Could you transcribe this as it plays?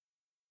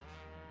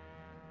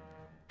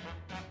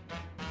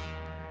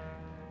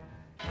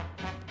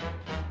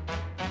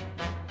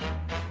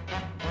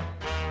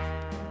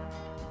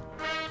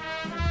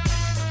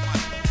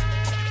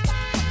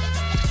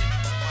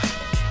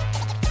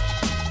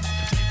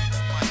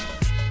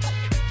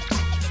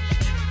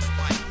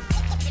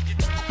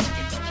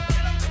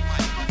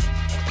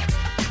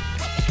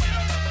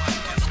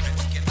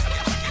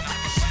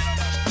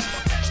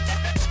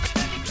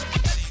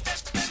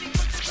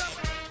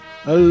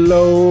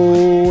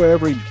Hello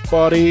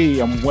everybody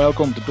and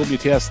welcome to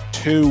WTS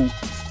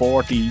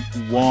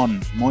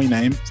 241. My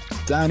name's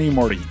Danny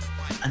Murray.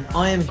 And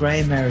I am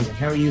Graham Merrigan.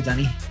 How are you,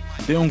 Danny?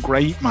 Doing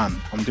great, man.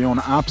 I'm doing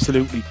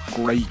absolutely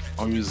great.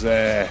 I was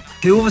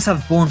Two of us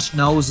have burnt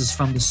noses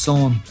from the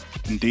sun.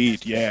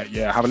 Indeed,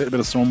 yeah. Have a little bit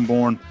of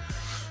sunburn.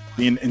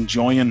 Been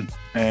enjoying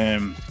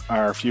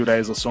our few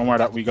days of summer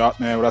that we got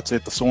now. That's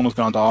it. The sun has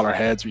gone to all our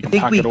heads. We can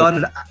pack it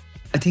up.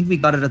 I think we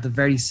got it at the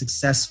very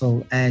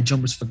successful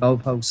Jumpers for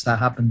Goalposts that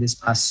happened this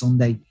past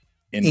Sunday.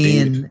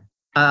 Indeed.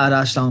 At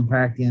Ashdown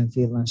Park, the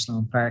Enfield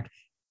Ashdown Park.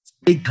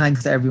 Big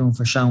thanks to everyone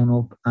for showing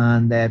up,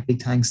 and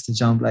big thanks to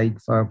John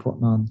Blake for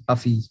putting on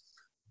coffee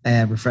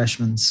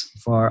refreshments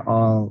for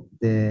all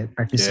the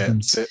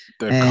participants. Yeah,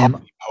 the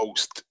coffee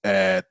post,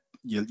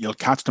 you'll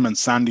catch them in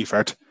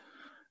Sandyford,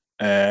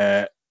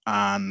 and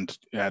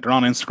they're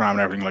on Instagram and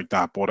everything like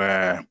that. But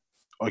I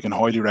can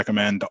highly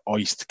recommend the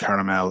iced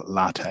caramel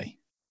latte.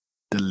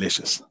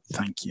 Delicious.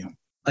 Thank you.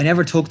 I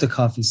never took the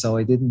coffee, so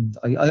I didn't.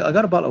 I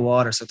got a bottle of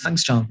water, so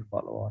thanks, John, for a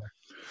bottle of water.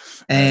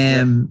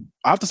 I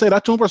have to say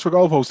that Jumpers for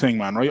Goalposts thing,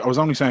 man, right? I was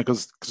only saying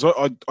because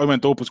I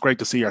went up. It was great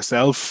to see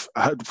yourself.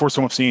 The first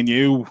time I've seen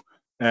you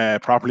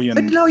properly. And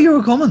I didn't know you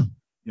were coming.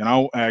 You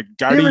know,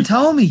 Gary. You never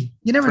told me.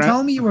 You never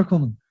told me you were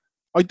coming.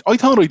 I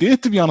thought I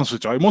did, to be honest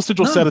with you. I must have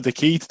just said it to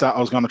Keith that I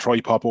was going to try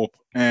pop up.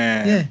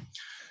 Yeah.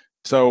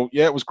 So,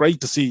 yeah, it was great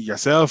to see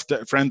yourself,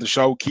 the friend of the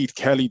show, Keith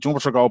Kelly.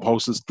 Jumpers for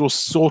Goalposts is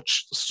just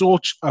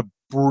such a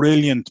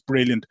brilliant.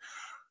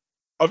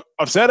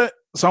 I've said it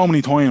so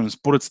many times,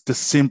 but it's the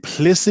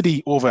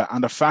simplicity of it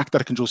and the fact that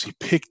it can just be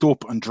picked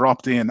up and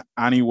dropped in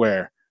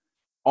anywhere.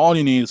 All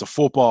you need is a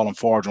football and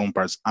 4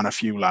 jumpers and a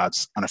few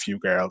lads and a few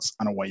girls,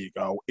 and away you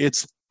go.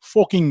 It's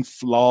fucking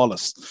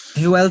flawless.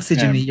 Who else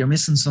did you meet? You're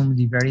missing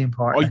somebody very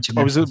important.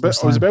 I was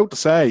about to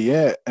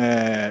say, that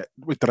I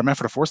met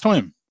for the first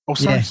time. Oh,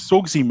 sorry, yeah.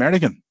 Suggsy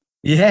Merrigan.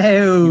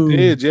 Yeah. He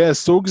did, yeah.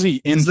 Suggsy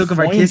in He's looking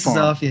for kisses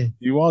off you.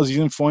 He was. He's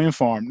in fine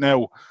form.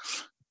 Now,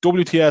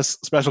 WTS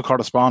special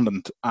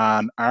correspondent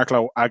and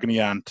Arklow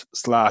agony aunt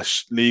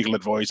 / legal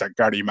advisor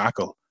Gary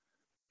Mackle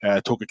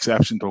took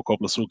exception to a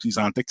couple of Suggsy's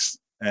antics.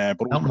 But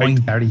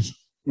it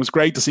was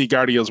great to see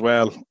Gary as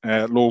well.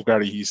 Love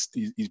Gary. He's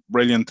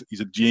brilliant. He's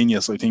a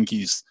genius. I think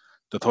he's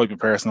the type of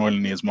person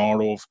Ireland needs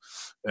more of.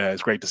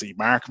 It's great to see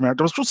Mark. There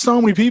was just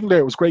so many people there.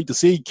 It was great to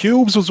see.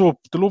 Cubes was up.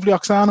 The lovely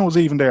Oksana was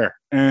even there.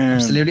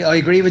 Absolutely. I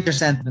agree with your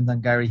sentiment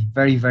on Gary.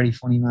 Very, very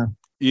funny man.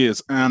 He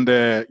is. And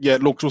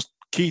look, just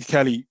Keith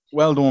Kelly,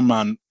 well done,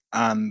 man.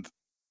 And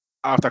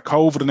after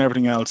COVID and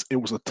everything else, it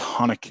was a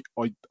tonic.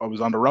 I was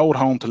on the road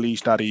home to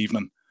Laois that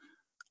evening,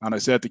 and I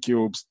said to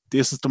Cubes,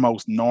 this is the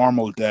most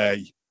normal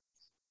day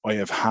I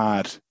have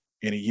had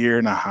in a year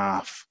and a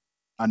half.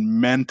 And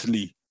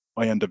mentally,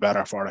 I am the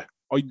better for it.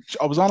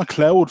 I was on a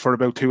cloud for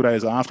about 2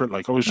 days after it.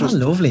 Like, I was just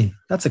lovely.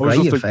 That's a great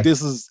effect. Like,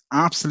 this is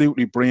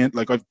absolutely brilliant.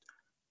 Like, I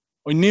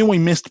knew I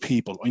missed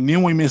people. I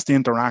knew I missed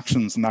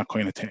interactions and that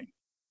kind of thing.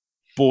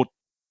 But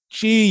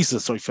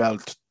Jesus, I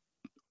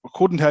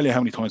couldn't tell you how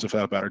many times I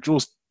felt better.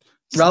 Just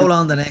roll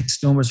on the next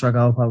Jumpers for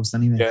Goalposts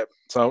anyway. Yeah.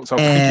 So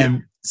thank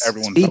you,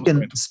 everyone.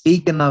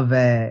 Speaking of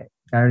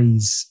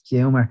Gary's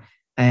humour,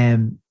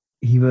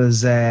 he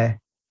was. I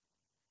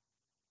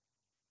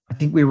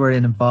think we were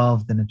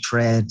involved in a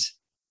thread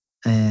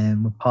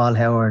with Paul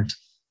Howard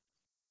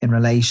in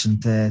relation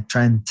to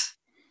Trent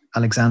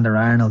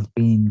Alexander-Arnold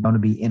going to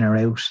be in or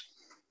out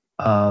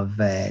of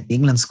the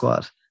England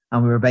squad.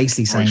 And we were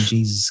basically saying,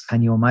 Jesus,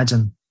 can you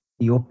imagine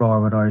the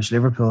uproar with Irish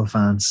Liverpool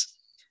fans?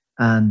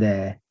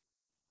 And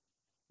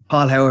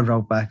Paul Howard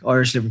wrote back,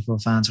 Irish Liverpool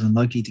fans are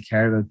unlikely to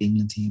care about the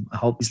England team. I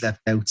hope he's left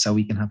out so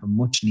we can have a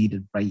much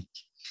needed break.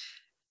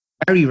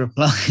 Gary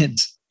replied,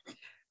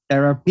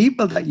 there are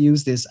people that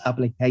use this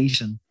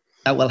application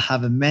that will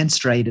have a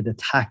menstruated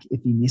attack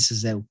if he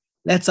misses out.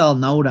 Let's all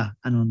know that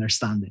and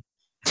understand it.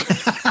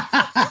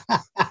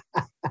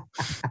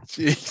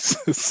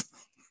 Jesus.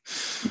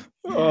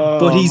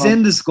 But he's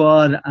in the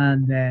squad,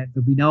 and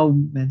there'll be no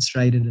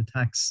menstruated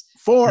attacks.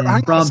 From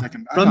your cousins.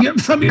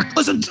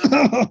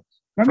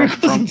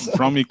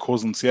 From your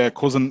cousins, yeah.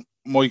 Cousin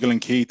Michael and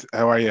Keith,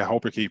 how are you? I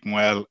hope you're keeping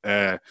well.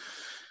 They're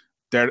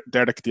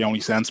the only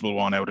sensible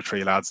one out of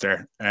 3 lads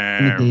there.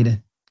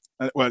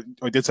 Well,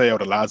 I did say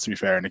out of lads, to be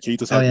fair.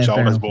 Nikita's head and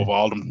shoulders above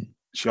all of them.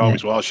 She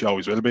always was. She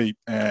always will be.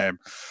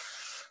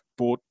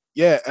 But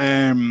yeah,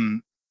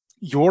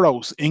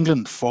 Euros,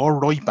 England, 4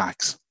 right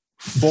backs.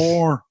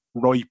 4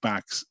 right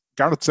backs.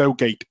 Gareth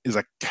Southgate is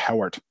a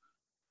coward.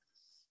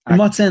 In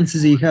what sense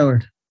is he a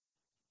coward?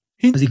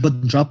 Because he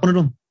couldn't drop one of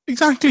them?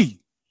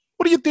 Exactly.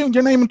 What are you doing?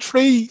 You're naming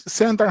 3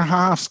 centre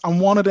halves, and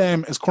one of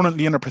them is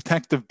currently in a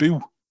protective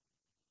boot.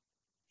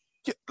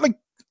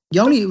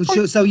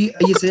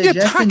 The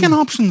attacking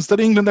options that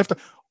England have to.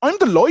 I'm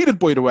delighted,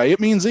 by the way. It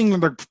means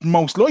England are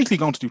most likely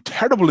going to do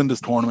terrible in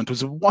this tournament, which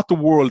is what the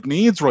world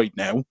needs right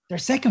now. They're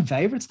second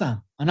favourites, Dan.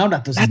 I know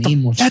that doesn't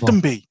mean much. Let them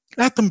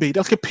be.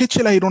 They'll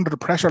capitulate under the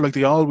pressure like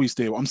they always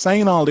do. I'm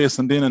saying all this,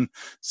 and then in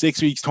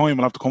 6 weeks' time,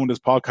 I'll have to come on this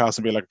podcast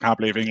and be like, I can't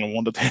believe England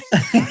won the thing.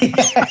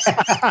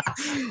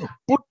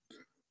 But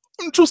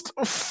Just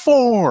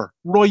 4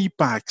 right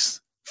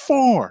backs.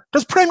 4.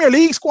 There's Premier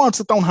League squads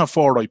that don't have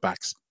 4 right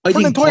backs. I For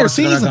an think entire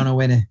Portugal season. are going to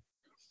win it.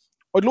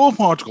 I'd love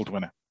Portugal to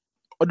win it.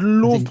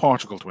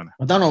 Portugal to win it.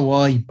 I don't know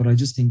why, but I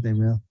just think they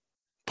will.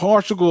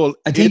 Portugal,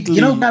 I think, Italy,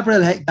 you know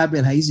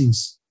Gabriel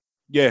Jesus?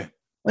 Yeah.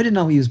 I didn't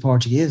know he was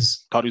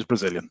Portuguese. Thought he was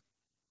Brazilian.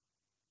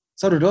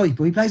 So did I,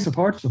 but he plays for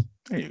Portugal.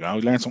 There you go.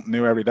 You learn something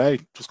new every day.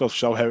 Just goes to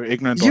show how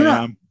ignorant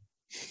I am.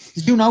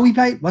 Did you know he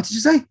played? What did you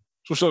say?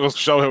 Just goes to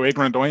show how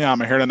ignorant I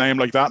am. I hear a name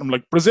like that. I'm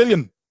like,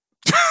 Brazilian.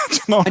 You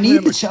know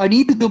I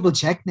need to double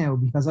check now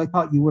because I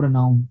thought you would have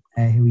known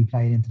who he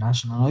played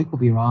international. And I could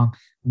be wrong.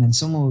 And then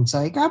someone would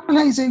say,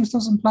 Gabriel Jesus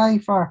doesn't play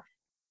for...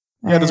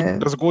 Yeah,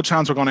 there's a good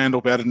chance we're going to end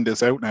up editing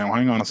this out now.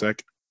 Hang on a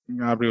sec.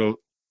 Gabriel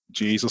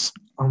Jesus.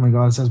 Oh my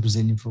God, it says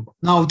Brazilian football.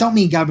 No, don't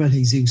mean Gabriel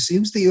Jesus.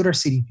 Who's the other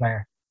City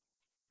player?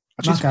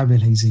 Not Gabriel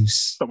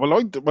Jesus.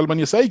 Well, when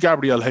you say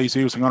Gabriel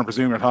Jesus, I'm going to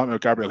presume you're talking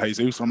about Gabriel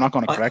Jesus. So I'm not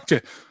going to correct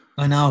you.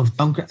 I know.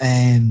 Don't,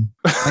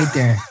 right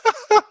there.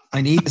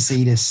 I need to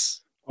see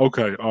this.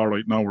 Okay, all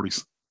right, no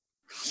worries.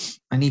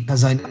 I need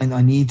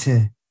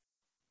to.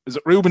 Is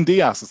it Ruben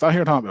Diaz? Is that who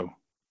you're talking about?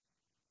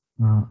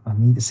 No, I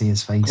need to see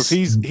his face. Because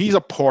he's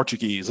a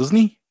Portuguese, isn't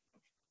he?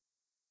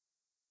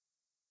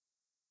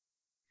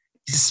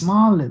 He's a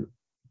small little.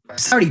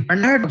 Sorry,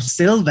 Bernardo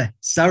Silva.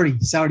 Sorry.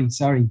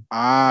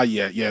 Ah,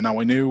 yeah. No,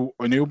 I knew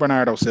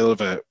Bernardo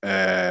Silva.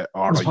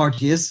 Was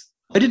Portuguese.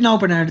 I didn't know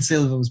Bernardo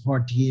Silva was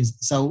Portuguese.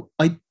 So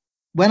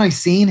when I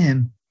seen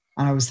him,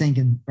 and I was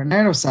thinking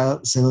Bernardo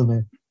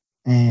Silva,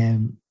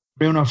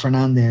 Bruno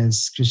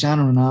Fernandes,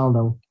 Cristiano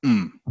Ronaldo,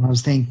 and I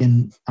was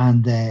thinking,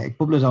 and a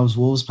couple of those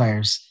Wolves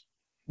players,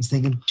 I was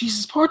thinking,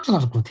 Jesus, Portugal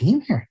have a good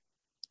team here.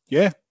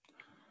 Yeah.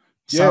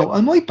 So I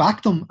might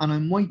back them, and I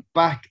might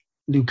back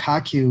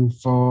Lukaku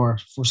for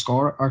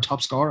scorer or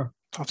top scorer.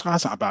 That's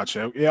not a bad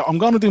shout. Yeah, I'm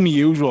going to do my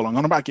usual. I'm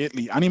going to back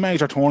Italy. Any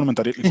major tournament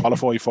that Italy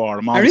qualify for.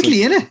 Are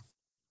Italy in it?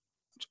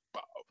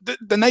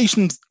 The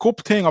Nations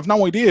Cup thing, I've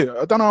no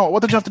idea. I don't know.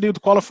 What did you have to do to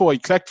qualify?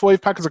 Collect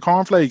 5 packets of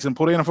cornflakes and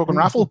put in a fucking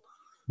raffle?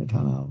 I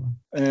don't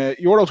know.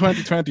 Euro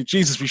 2020.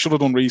 Jesus, we should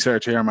have done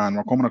research here, man.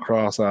 We're coming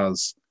across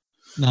as...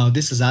 No,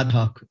 this is ad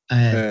hoc.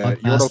 Euro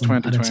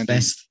 2020.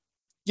 Best.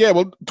 Yeah,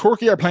 well,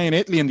 Turkey are playing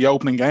Italy in the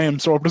opening game,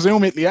 so I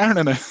presume Italy aren't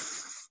in it.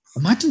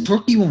 Imagine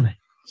Turkey won it.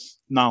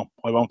 No,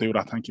 I won't do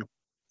that, thank you.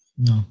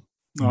 No.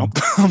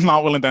 I'm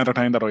not willing to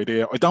entertain that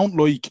idea. I don't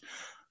like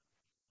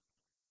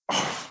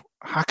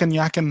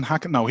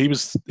Hakan. No, he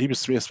was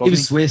Swiss, wasn't he? He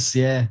was Swiss,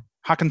 yeah.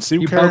 Hakan Sukar.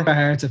 He broke our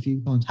hearts a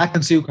few times.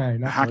 Hakan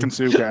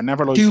Sukar.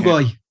 Never liked him.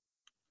 Tugay.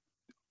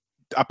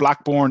 At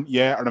Blackburn,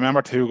 yeah, I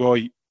remember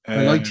Tugay.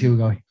 I like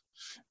Tugay.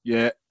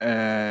 Yeah.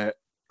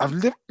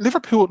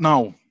 Liverpool,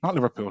 no, not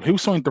Liverpool. There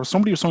was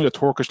somebody who signed a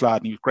Turkish lad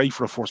and he was great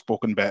for a first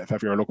booking bet if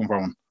ever you're looking for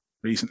one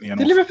recently enough.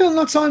 Did Liverpool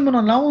not sign one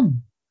on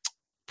loan?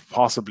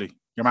 Possibly.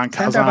 Your man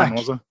Kazan,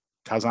 was it?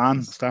 Kazan,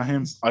 is that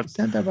him?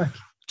 Centre back.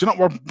 Do you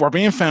know, we're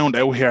being found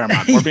out here,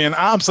 man. We're being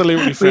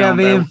absolutely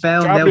found out.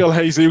 Gabriel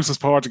Jesus is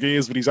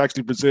Portuguese, but he's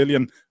actually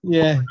Brazilian.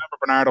 Yeah. Remember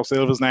Bernardo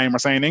Silva's name. We're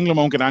saying England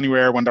won't get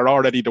anywhere when they're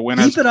already the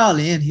winners. Keep it all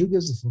in. Who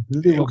gives a fuck?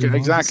 We'll do okay,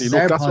 exactly.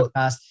 Look, that's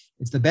podcast.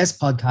 It's the best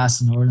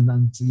podcast in Ireland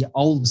and it's the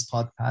oldest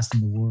podcast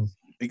in the world.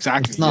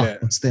 Exactly. It's not,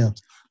 but still.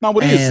 No,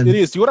 but it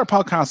is. The other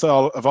podcasts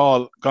have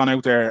all gone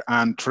out there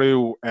and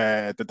through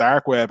the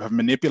dark web have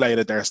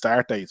manipulated their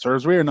start dates.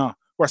 Whereas we're not.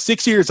 We're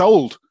 6 years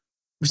old.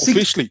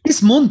 Officially.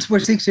 This month, we're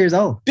 6 years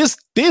old. This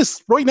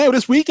right now,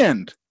 this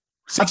weekend.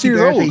 6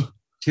 years old.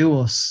 To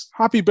us.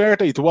 Happy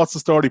birthday to What's the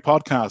Story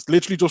podcast.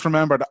 Literally just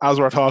remembered as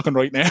we're talking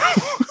right now.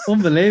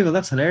 Unbelievable.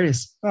 That's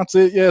hilarious. That's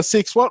it. Yeah,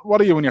 6.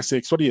 What are you when you're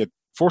 6? What are you?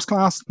 First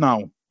class?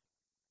 No.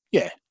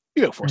 Yeah.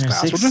 You're first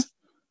class, 6. Would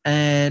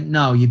you?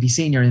 No, you'd be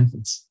senior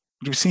infants.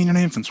 Would you be senior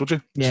infants, would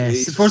you? Yeah.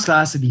 First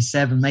class would be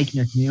 7, making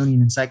your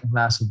communion, and second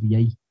class would be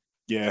 8.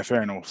 Yeah,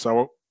 fair enough.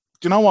 So,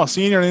 do you know what?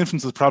 Senior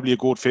infants is probably a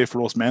good fit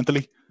for us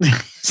mentally.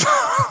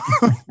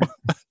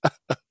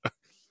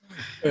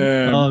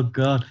 Oh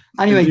God.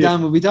 Anyway,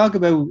 Dan, will we talk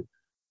about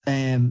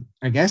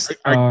our guest?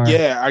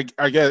 I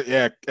guess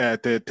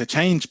to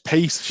change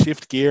pace,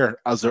 shift gear,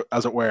 as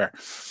it were.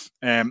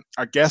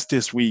 Our guest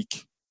this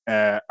week,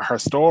 her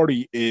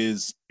story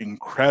is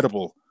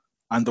incredible,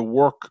 and the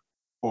work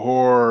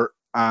her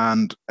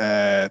and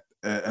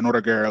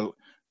another girl,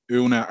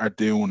 Una, are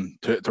doing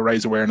to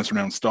raise awareness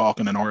around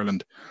stalking in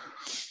Ireland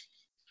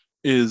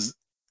is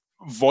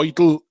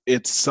vital.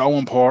 It's so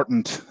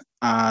important,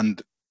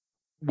 and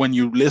when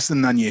you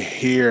listen and you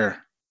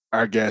hear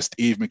our guest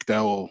Eve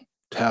McDowell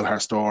tell her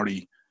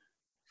story,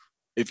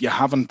 if you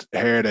haven't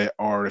heard it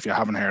or if you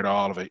haven't heard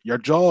all of it, your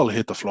jaw will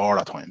hit the floor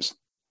at times.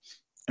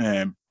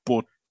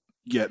 But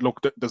yeah,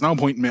 look, there's no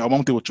point in me. I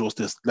won't do it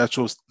justice. Let's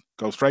just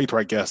go straight to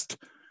our guest,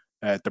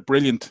 the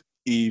brilliant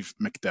Eve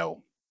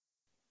McDowell.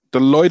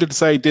 Delighted to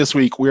say this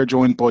week we're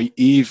joined by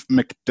Eve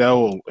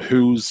McDowell,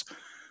 whose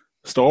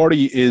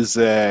story is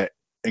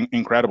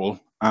incredible,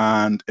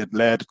 and it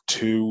led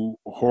to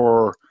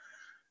her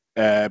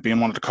being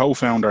one of the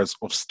co-founders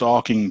of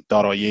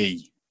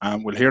Stalking.ie.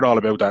 We'll hear all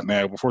about that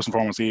now. But first and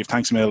foremost, Eve,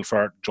 thanks a million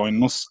for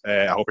joining us.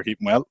 I hope you're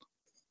keeping well.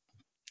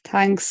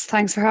 Thanks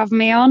for having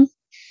me on.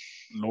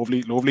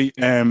 Lovely.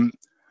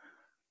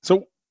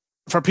 So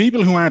for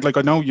people who aren't, like,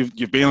 I know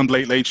you've been on the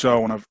Late Late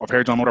Show, and I've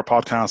heard you on other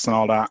podcasts and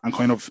all that, and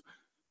kind of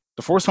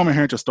the first time I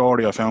heard your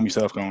story, I found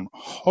myself going,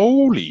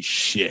 holy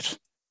shit.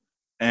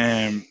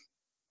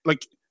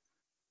 Like,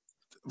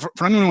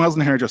 for anyone who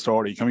hasn't heard your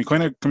story, can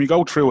we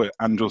go through it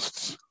and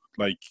just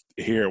like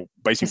hear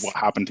basically what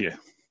happened to you?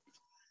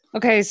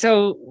 Okay,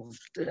 so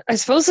I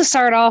suppose to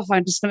start off,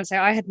 I'm just going to say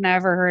I had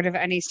never heard of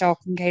any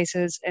stalking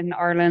cases in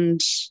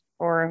Ireland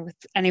or with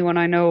anyone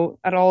I know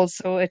at all.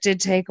 So it did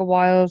take a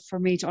while for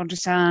me to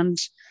understand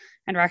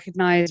and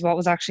recognize what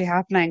was actually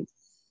happening.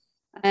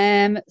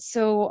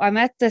 So I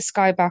met this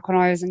guy back when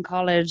I was in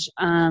college,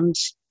 and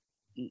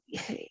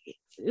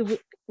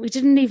we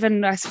didn't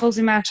even, I suppose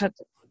we met at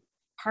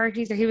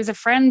parties, or he was a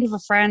friend of a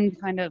friend,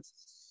 kind of.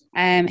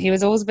 He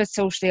was always a bit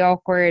socially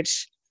awkward,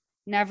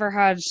 never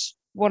had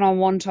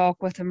one-on-one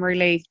talk with him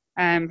really.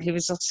 He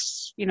was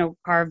just,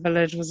 Carve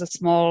Village was a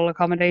small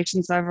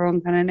accommodation, so everyone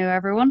kind of knew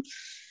everyone.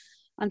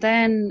 And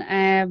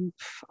then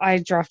I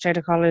dropped out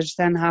of college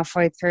then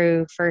halfway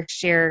through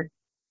first year,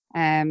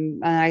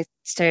 and I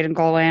stayed in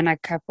Galway and I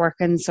kept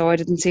working, so I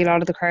didn't see a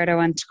lot of the crowd I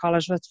went to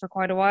college with for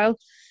quite a while.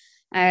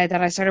 Then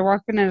I started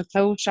working in a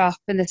clothes shop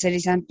in the city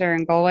centre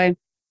in Galway,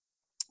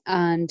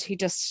 and he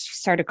just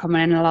started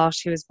coming in a lot.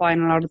 He was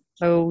buying a lot of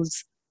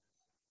clothes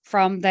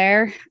from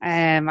there.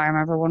 I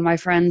remember one of my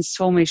friends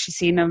told me she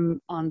seen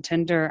him on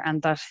Tinder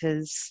and that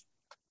his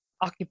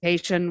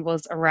occupation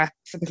was a rep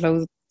for the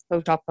clothes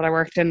shop that I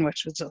worked in,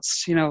 which was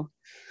just, I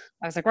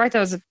was like, right, that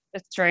was a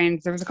bit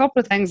strange. There was a couple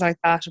of things like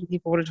that, and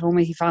people would have told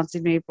me he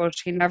fancied me, but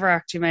he never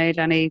actually made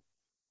any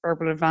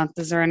verbal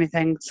advances or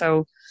anything.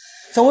 So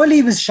while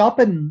he was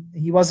shopping,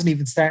 he wasn't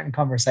even starting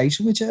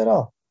conversation with you at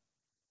all?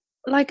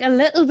 Like a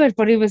little bit,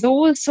 but he was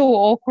always so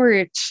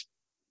awkward,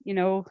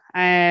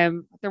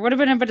 There would have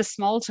been a bit of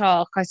small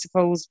talk, I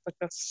suppose, but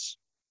just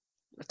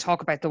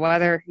talk about the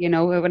weather, it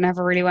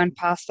never really went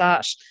past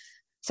that.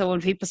 So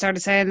when people started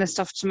saying this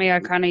stuff to me, I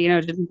kind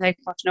of, didn't take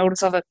much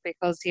notice of it,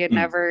 because he had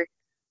never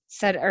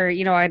said, or,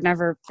 I'd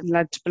never been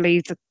led to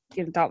believe that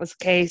that was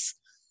the case.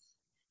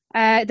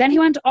 Then he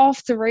went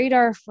off the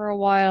radar for a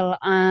while,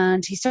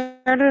 and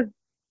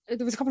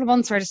there was a couple of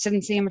months where I just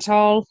didn't see him at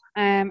all.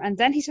 And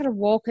then he started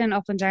walking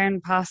up and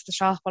down past the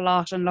shop a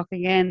lot and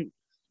looking in,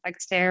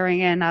 like staring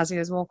in as he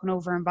was walking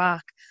over and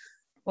back,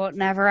 but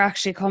never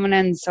actually coming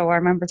in. So I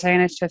remember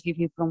saying it to a few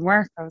people in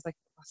work. I was like,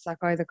 what's that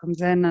guy that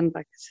comes in? And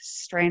like, it's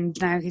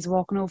strange now, he's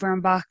walking over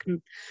and back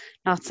and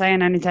not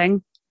saying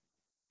anything.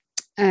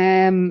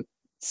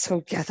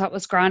 So yeah, that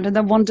was grand. And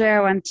then one day I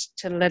went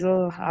to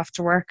Lidl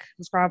after work, I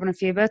was grabbing a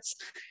few bits.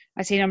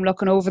 I seen him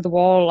looking over the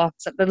wall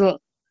opposite Lidl.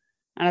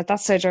 And at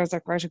that stage, I was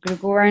like, right, I'm going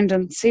to go around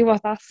and see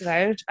what that's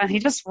about. And he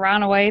just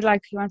ran away,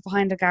 like he went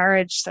behind a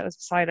garage that was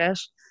beside it.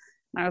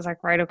 And I was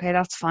like, right, okay,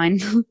 that's fine.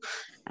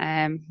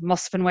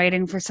 Must have been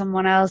waiting for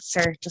someone else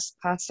or just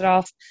passed it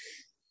off.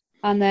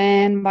 And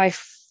then my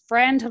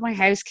friend had my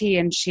house key,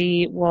 and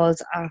she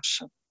was at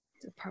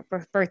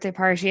a birthday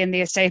party in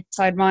the estate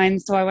beside mine.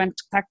 So I went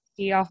to collect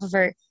the key off of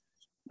her,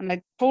 and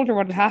I told her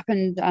what had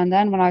happened. And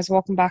then when I was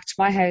walking back to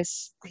my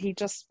house, he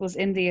just was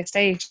in the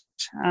estate,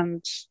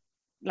 and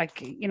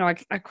like,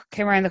 I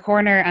came around the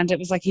corner and it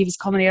was like he was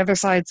coming the other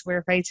side, so we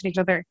were facing each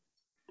other.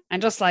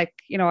 And just like,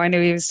 I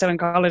knew he was still in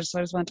college, so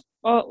I just went,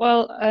 oh,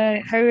 well,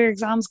 how are your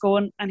exams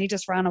going? And he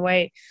just ran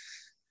away.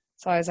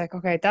 So I was like,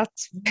 okay,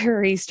 that's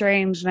very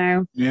strange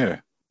now. Yeah.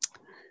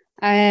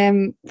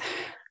 What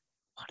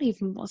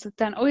even was it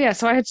then? Oh yeah,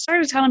 so I had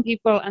started telling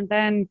people, and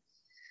then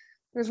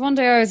there was one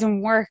day I was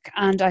in work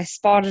and I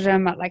spotted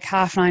him at like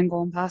 9:30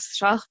 going past the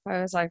shop.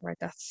 I was like, right,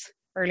 that's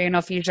early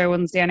enough. Usually I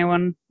wouldn't see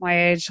anyone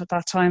my age at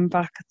that time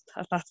back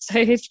at that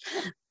stage.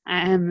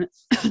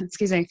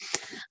 Excuse me.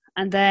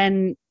 And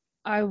then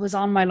I was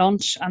on my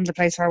lunch, and the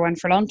place where I went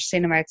for lunch,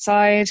 seen him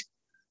outside,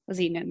 was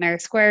eating at Nair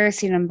Square,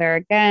 seen him there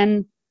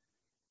again.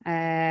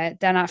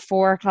 Then at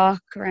 4:00,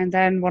 and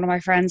then one of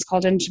my friends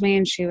called into me,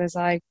 and she was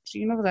like, do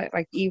you know that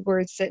like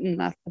Eworth sitting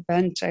at the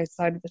bench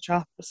outside of the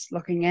shop just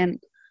looking in?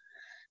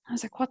 I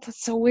was like, what?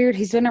 That's so weird.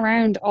 He's been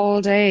around all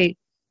day.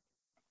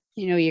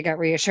 You get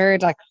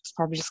reassured, like it's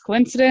probably just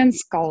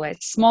coincidence.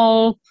 Galway's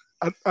small.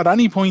 At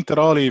any point at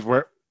all, Eve,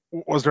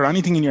 was there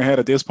anything in your head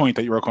at this point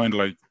that you were kind of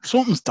like,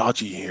 something's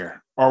dodgy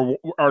here? Or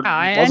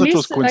was it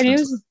just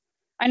coincidence?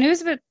 I knew it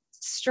was a bit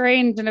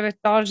strange and a bit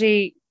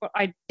dodgy, but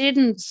I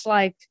didn't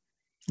like...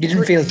 You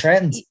didn't feel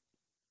threatened?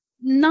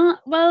 Not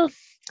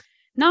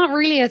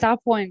really at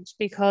that point,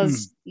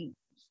 because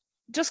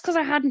just because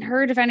I hadn't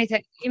heard of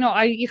anything,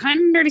 you kind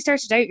of nearly start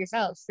to doubt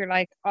yourself. You're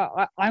like,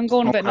 oh, I'm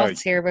going a bit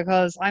nuts here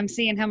because I'm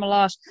seeing him a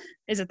lot.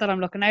 Is it that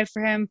I'm looking out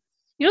for him?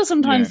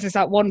 Sometimes there's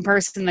that one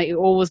person that you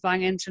always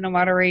bang into no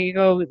matter where you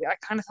go. I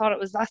kind of thought it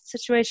was that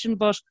situation,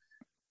 but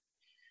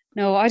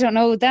no, I don't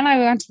know. Then I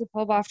went to the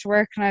pub after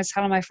work and I was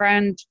telling my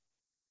friend,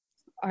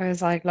 I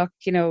was like, look,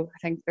 I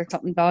think there's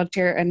something dodgy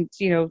here. And,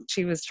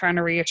 she was trying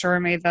to reassure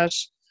me that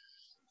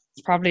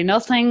it's probably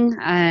nothing.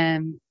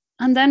 And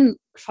then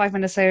 5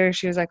 minutes later,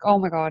 she was like, oh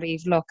my God,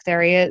 Eve, look,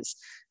 there he is.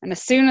 And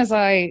as soon as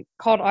I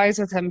caught eyes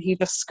with him, he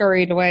just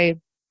scurried away.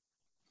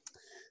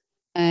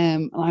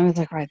 And I was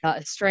like, right,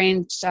 that is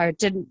strange. I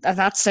didn't at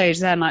that stage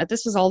then.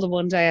 This was all the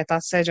one day. At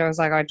that stage, I was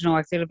like, I don't know.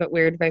 I feel a bit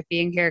weird about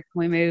being here. Can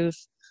we move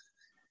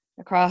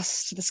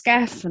across to the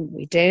SCEF? And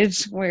we did.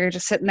 We were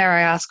just sitting there.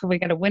 I asked, could we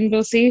get a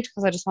window seat?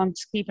 Because I just wanted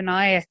to keep an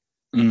eye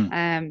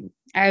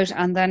out.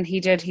 And then he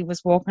did. He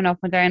was walking up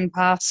and down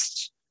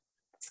past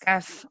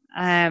SCEF.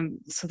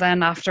 So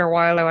then after a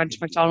while, I went to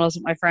McDonald's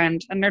with my friend,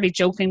 and nearly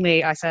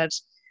jokingly, I said,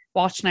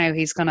 watch now,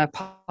 he's going to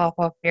pop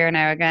up here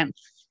now again.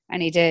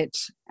 And he did.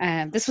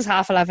 This was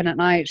 11:30 at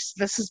night. So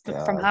this is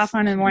from 9:30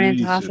 in the morning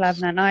to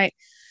 11:30 at night.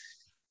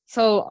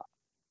 So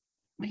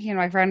he and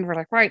my friend were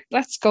like, right,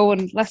 let's go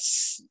and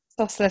let's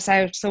suss this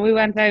out. So we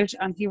went out,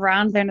 and he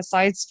ran down a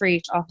side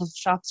street off of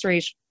Shop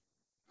Street.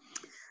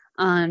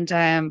 And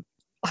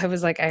I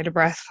was like out of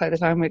breath by the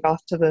time we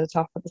got to the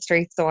top of the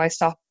street. So I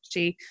stopped.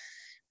 She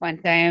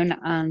went down,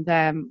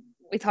 and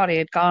we thought he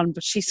had gone,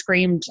 but she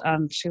screamed,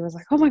 and she was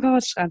like, oh my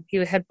God. And he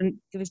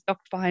was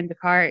ducked behind the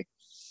car.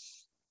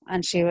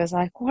 And she was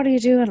like, what are you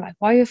doing? Like,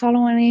 why are you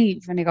following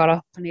Eve? And he got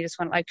up and he just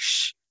went like,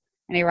 shh.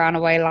 And he ran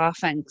away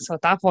laughing. So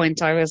at that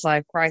point, I was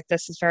like, right,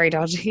 this is very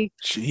dodgy.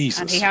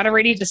 Jesus. And he had a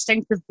really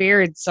distinctive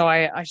beard. So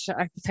I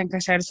think I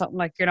shouted something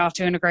like, you're not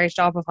doing a great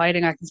job of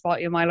hiding. I can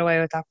spot you a mile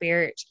away with that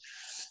beard.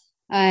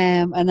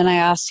 And then I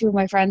asked two of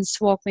my friends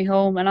to walk me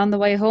home. And on the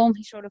way home,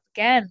 he showed up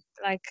again.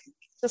 Like,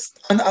 just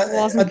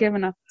wasn't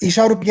giving up. He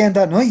showed up again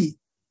that night?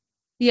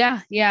 Yeah.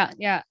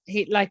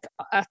 He, like,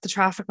 at the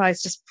traffic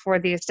lights just before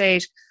the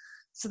estate.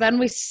 So then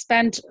we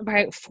spent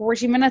about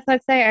 40 minutes,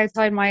 I'd say,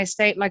 outside my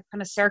estate, like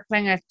kind of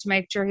circling it to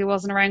make sure he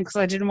wasn't around, because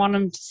I didn't want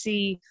him to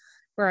see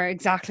where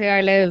exactly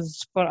I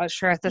lived. But I'm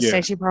sure at this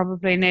stage he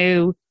probably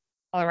knew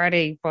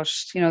already, but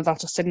that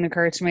just didn't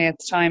occur to me at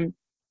the time.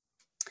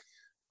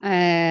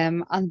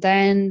 And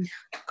then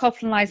a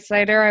couple of nights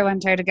later, I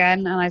went out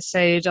again, and I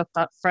stayed at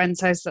that friend's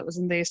house that was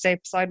in the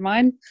estate beside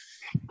mine.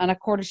 And at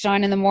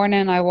 8:45 in the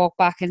morning, I walked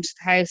back into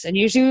the house. And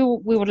usually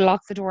we would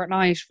lock the door at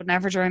night, but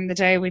never during the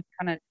day. We'd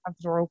kind of have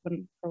the door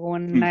open for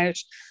going in and out.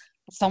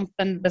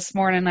 Something this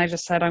morning, I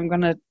just said, I'm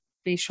going to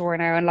be sure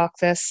now and lock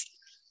this.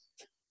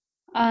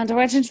 And I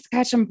went into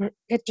the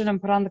kitchen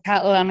and put on the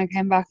kettle, and I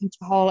came back into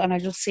the hall, and I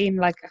just seen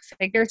like a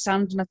figure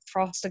standing at the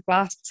frosted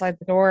glass beside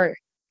the door.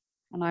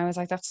 And I was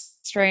like, that's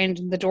strange.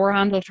 And the door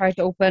handle tried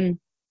to open.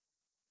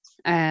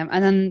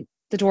 And then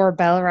the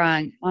doorbell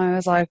rang. And I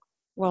was like,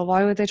 well,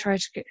 why would they try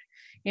to get,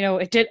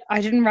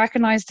 I didn't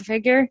recognize the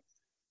figure.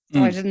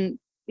 So I didn't,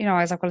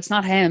 I was like, well, it's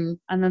not him.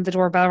 And then the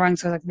doorbell rang.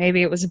 So I was like,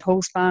 maybe it was a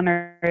postman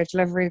or a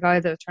delivery guy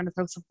that was trying to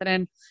throw something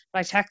in. But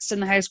I texted in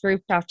the house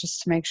group chat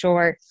just to make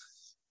sure.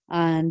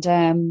 And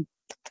the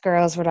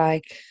girls were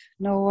like,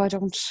 no, I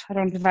don't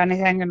have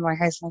anything. And my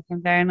housemate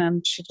came down,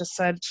 and she just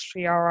said, are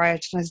you all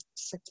right? And I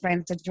just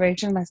explained the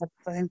situation. And I said,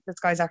 I think this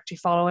guy's actually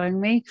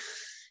following me.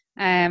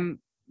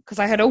 Because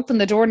I had opened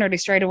the door nearly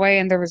straight away,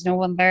 and there was no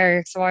one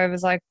there. So I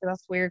was like,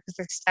 that's weird,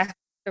 because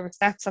there were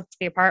steps up to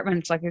the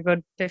apartment, like a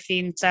good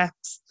 15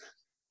 steps.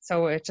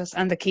 So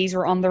and the keys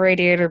were on the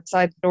radiator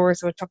beside the door,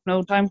 so it took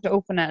no time to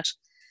open it.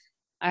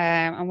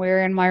 And we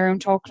were in my room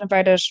talking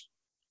about it.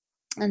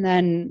 And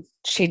then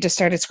she just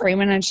started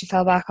screaming, and she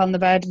fell back on the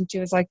bed, and she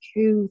was like,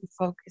 who the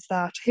fuck is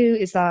that? Who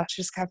is that?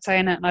 She just kept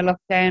saying it. And I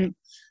looked down,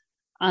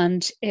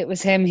 and it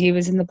was him. He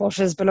was in the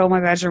bushes below my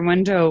bedroom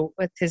window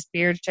with his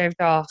beard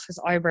shaved off, his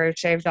eyebrows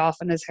shaved off,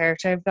 and his hair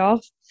shaved off.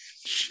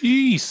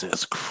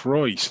 Jesus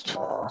Christ.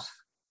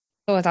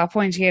 So at that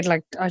point, he had,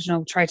 like, I don't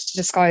know, tried to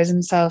disguise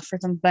himself or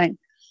something.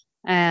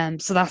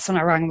 So that's when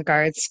I rang the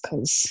guards,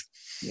 because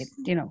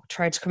he,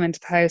 tried to come into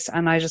the house.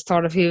 And I just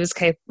thought, if he was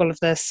capable of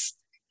this,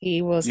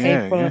 he was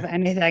capable of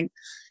anything.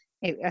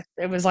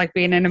 It was like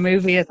being in a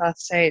movie at that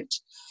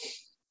stage.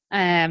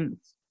 The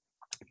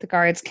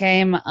guards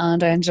came,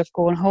 and I ended up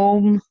going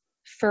home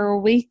for a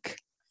week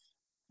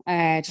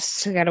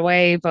just to get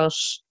away. But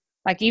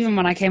like, even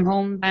when I came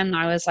home then,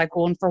 I was like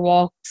going for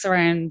walks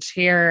around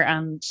here,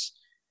 and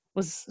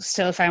was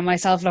still found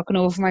myself looking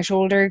over my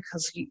shoulder,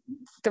 because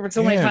there were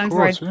so many times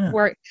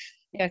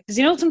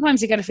because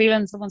sometimes you get a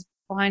feeling someone's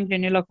behind you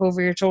and you look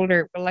over your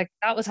shoulder. But like,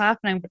 that was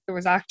happening, but there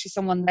was actually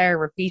someone there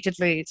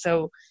repeatedly.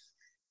 So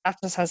that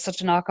just has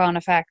such a knock-on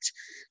effect.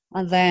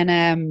 And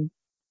then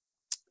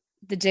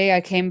the day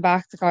I came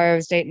back, the guy I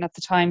was dating at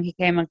the time, he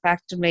came and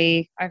collected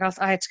me. I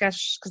had to get,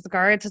 because the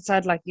guards had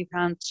said, like, you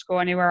can't go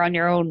anywhere on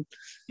your own.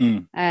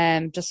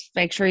 Just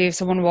make sure you have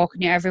someone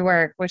walking you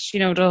everywhere, which,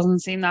 doesn't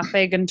seem that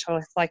big until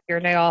it's like your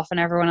day off and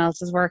everyone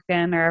else is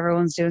working or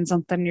everyone's doing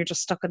something. You're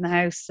just stuck in the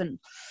house, and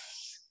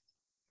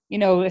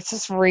it's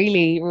just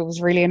it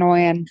was really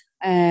annoying.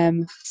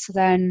 So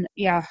then,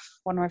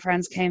 one of my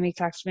friends came, he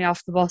collected me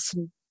off the bus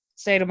and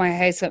stayed at my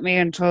house with me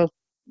until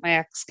my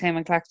ex came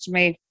and collected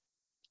me.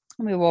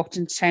 And we walked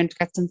into town to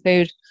get some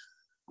food.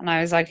 And I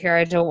was like, here,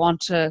 I don't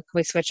want to, can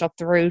we switch up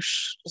the route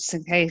just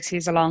in case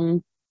he's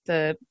along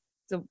the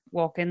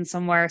walk in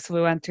somewhere? So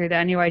we went through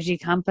the NUIG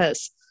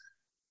campus.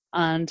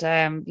 And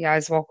I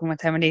was walking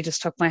with him, and he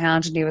just took my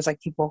hand, and he was like,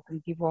 keep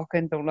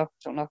walking, don't look.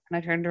 And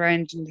I turned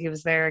around, and he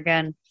was there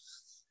again.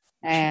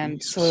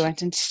 So we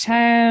went into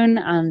town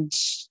and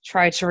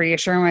tried to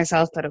reassure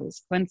myself that it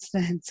was a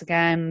coincidence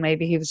again.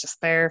 Maybe he was just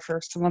there for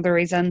some other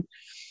reason.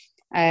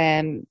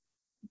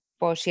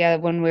 But yeah,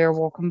 when we were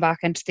walking back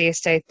into the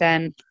estate,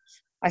 then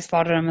I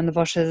spotted him in the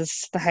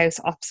bushes, the house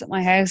opposite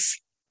my house.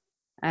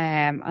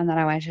 And then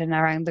I went in and I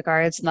rang the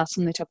guards, and that's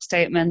when they took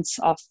statements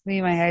off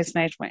me, my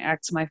housemate, my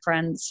ex, my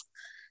friends.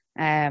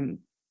 And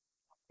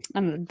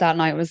that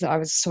night I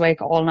was just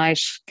awake all night,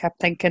 kept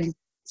thinking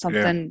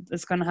something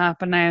is going to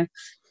happen now.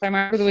 So I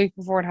remember the week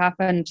before it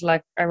happened,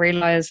 like I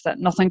realised that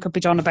nothing could be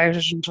done about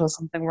it until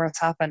something worse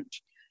happened,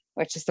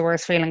 which is the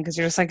worst feeling because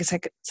you're just like it's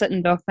like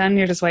sitting duck. Then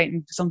you're just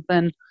waiting for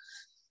something.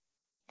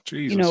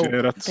 Jesus,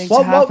 that's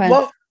to happen.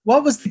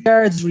 What was the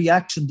guard's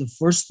reaction the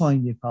first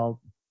time you called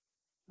them?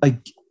 Like,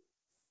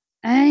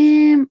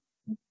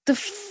 the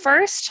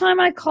first time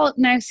I called.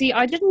 Now, see,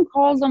 I didn't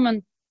call them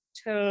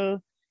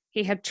until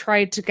he had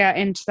tried to get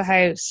into the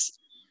house,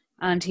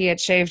 and he had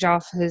shaved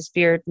off his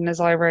beard and his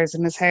eyebrows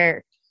and his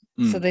hair.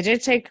 So they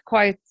did take it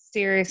quite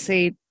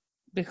seriously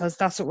because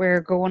that's what we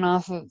were going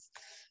off of.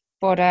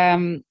 But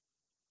did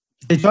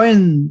they try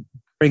and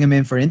bring him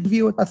in for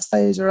interview at that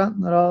stage or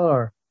anything at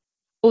all?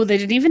 Or they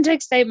didn't even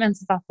take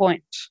statements at that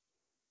point,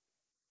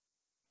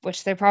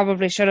 which they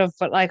probably should have.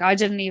 But like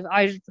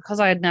because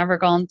I had never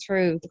gone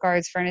through the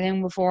guards for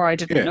anything before, I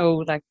didn't know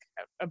like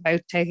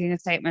about taking a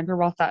statement or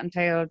what that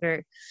entailed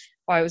or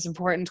why it was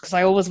important. Because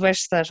I always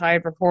wish that I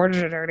had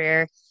reported it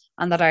earlier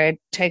and that I had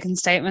taken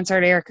statements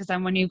earlier. Because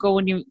then when you go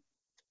and you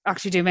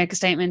actually do make a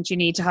statement, you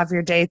need to have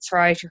your dates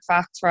right, your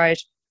facts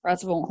right, or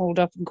else it won't hold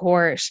up in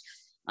court.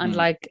 And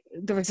like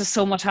there was just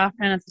so much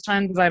happening at the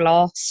time that I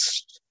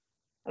lost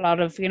a lot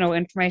of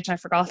information. I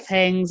forgot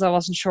things. I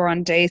wasn't sure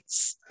on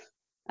dates.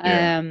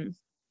 And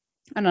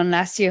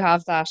unless you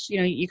have that,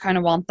 you kind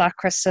of want that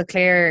crystal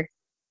clear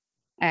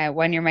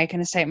when you're making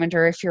a statement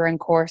or if you're in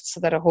court so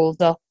that it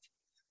holds up.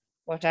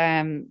 But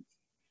I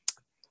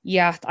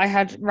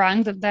had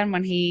rang them then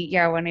when he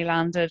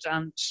landed,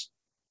 and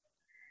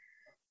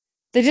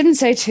they didn't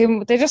say too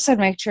much. They just said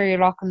make sure you're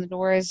locking the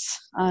doors,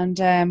 and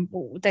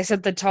they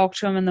said they'd talk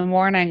to him in the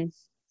morning.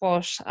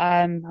 But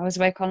I was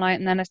awake all night,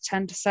 and then at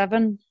 10 to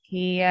 7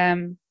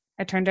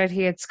 it turned out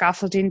he had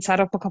scaffolding set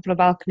up a couple of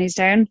balconies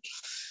down.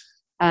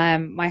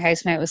 My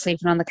housemate was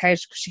sleeping on the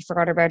couch because she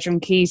forgot her bedroom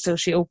key, so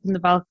she opened the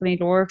balcony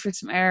door for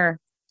some air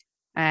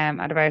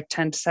at about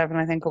 10 to 7,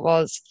 I think it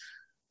was.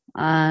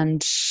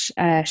 And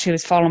she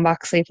was falling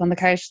back asleep on the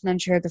couch, and then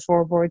she heard the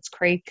floorboards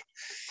creak,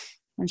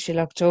 and she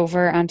looked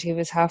over, and he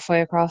was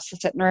halfway across the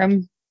sitting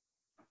room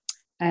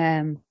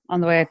on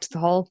the way out to the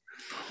hall.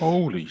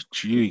 Holy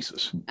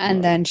Jesus.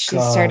 And then she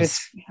I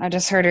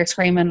just heard her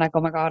screaming like,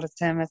 oh my God, it's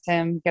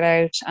him, get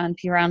out. And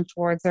he ran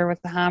towards her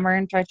with the hammer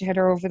and tried to hit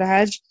her over the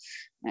head.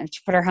 And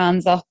she put her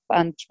hands up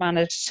and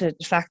managed to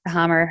deflect the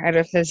hammer out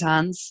of his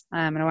hands.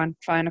 And it went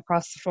flying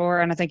across the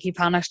floor. And I think he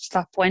panicked at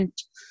that point.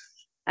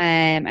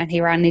 And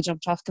he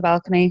jumped off the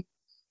balcony.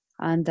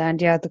 And then,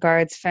 the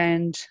guards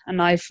found a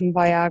knife and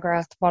Viagra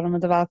at the bottom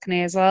of the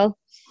balcony as well.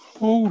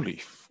 Holy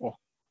fuck.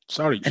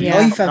 Sorry. A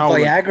knife and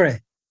Viagra?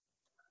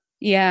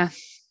 Yeah.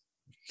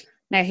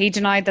 Now, he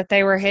denied that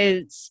they were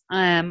his,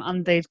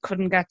 and they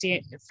couldn't get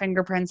the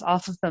fingerprints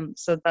off of them,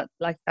 so that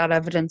that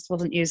evidence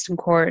wasn't used in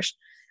court,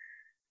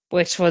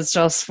 which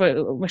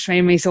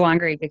made me so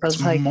angry because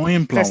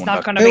there's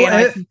not going to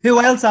be who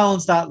else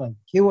owns that?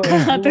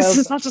 This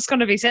is not just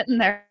going to be sitting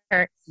there.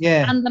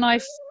 Yeah. And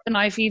the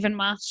knife even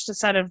matched a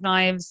set of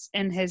knives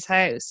in his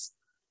house,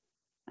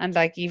 and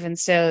even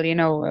still,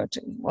 it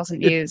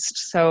wasn't used.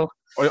 So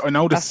I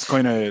know this is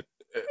kind of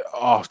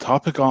off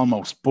topic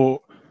almost, but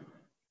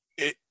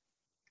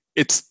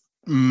it's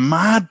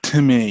mad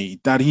to me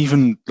that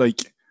even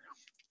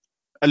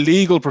a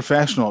legal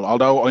professional,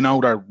 although I know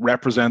they're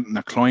representing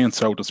a client,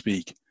 so to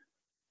speak,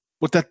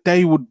 but that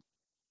they would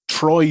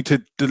try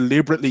to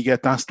deliberately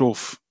get that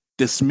stuff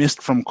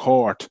dismissed from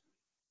court,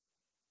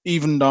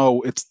 even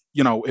though it's,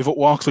 if it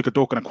walks like a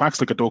duck and it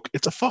quacks like a duck,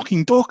 it's a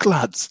fucking duck,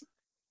 lads.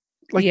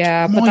 But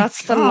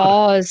that's God. The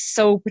law is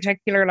so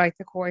particular.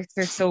 The courts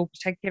are so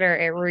particular.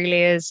 It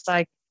really is.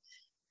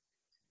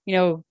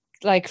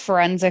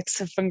 Forensics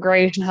have been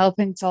great in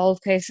helping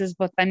solve cases,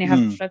 but then you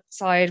have the flip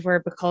side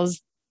where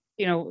because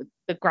the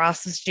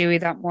grass was dewy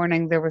that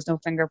morning, there was no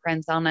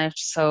fingerprints on it.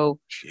 So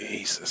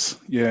Jesus,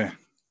 yeah.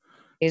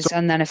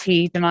 And then if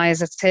he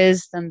denies it's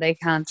his, then they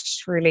can't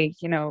really,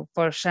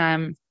 But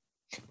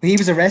he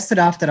was arrested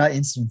after that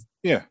incident.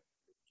 Yeah.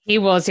 He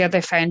was,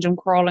 they found him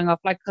crawling up,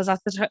 because at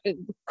the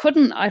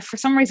time, for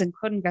some reason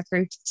couldn't get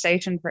through to the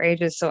station for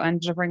ages, so I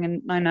ended up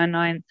ringing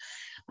 999,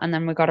 and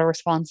then we got a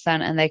response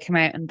then, and they came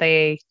out and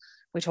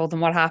we told them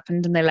what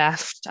happened, and they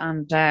left,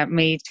 and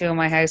me, two of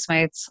my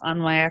housemates,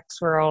 and my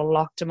ex were all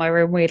locked in my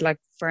room. We had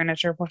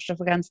furniture pushed up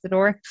against the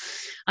door,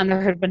 and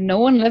there had been no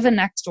one living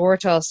next door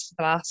to us for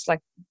the last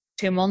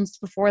 2 months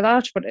before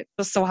that, but it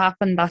just so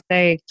happened that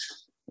day,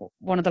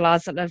 one of the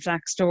lads that lived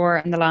next door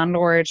and the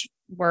landlord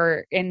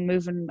were in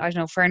moving, I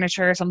don't know,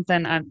 furniture or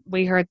something, and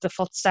we heard the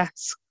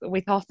footsteps.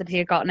 We thought that he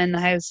had gotten in the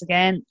house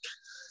again,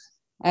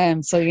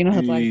 So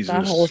like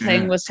that whole Jesus,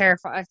 thing yeah. was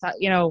terrifying. I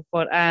thought,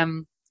 but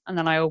and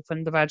then I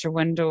opened the bedroom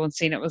window and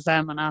seen it was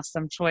them and asked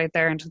them to wait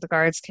there until the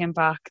guards came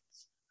back.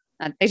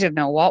 And they didn't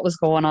know what was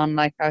going on.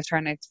 Like I was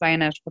trying to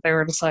explain it, but they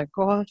were just like,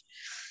 "What?"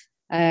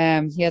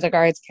 Yeah, the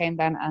guards came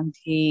then, and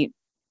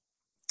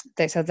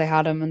they said they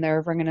had him and they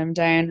were bringing him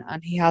down,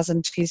 and he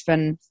hasn't. He's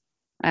been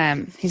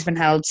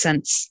held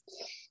since.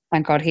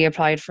 Thank God he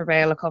applied for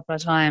bail a couple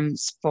of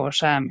times, but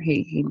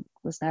he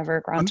was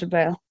never granted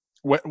bail.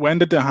 When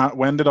did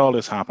all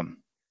this happen?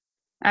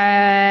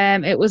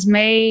 It was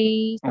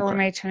May or Okay.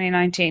 May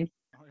 2019.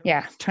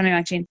 Yeah,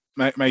 2019.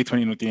 May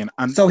 2019.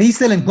 And So he's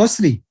still in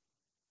custody.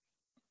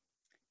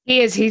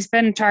 He is. He's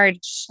been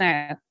charged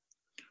now,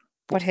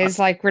 but his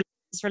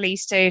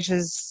release date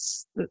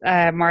is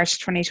March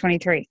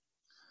 2023.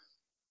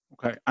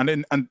 okay,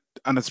 and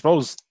I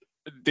suppose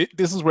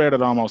this is where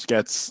it almost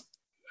gets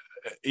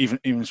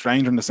even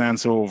stranger in the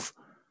sense of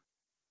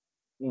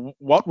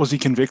what was he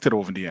convicted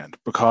of in the end?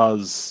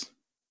 Because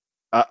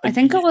I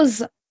think it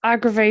was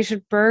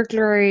aggravated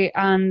burglary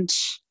and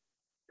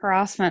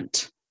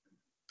harassment.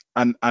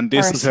 And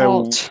this or is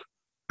how assault.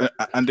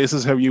 and this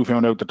is how you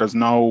found out that there's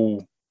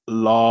no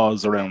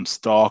laws around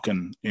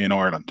stalking in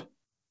Ireland.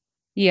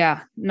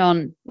 Yeah,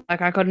 none.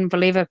 Like I couldn't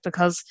believe it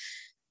because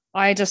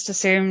I just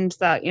assumed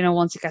that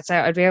once it gets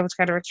out, I'd be able to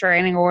get a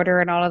restraining order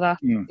and all of that.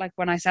 Mm. Like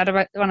when I said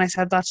that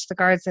to the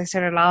guards, they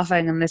started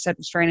laughing and they said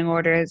restraining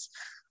orders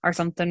are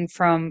something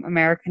from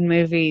American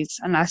movies.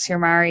 Unless you're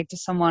married to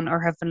someone or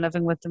have been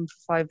living with them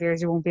for 5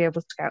 years, you won't be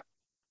able to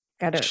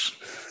get it.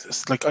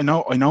 It's like I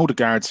know the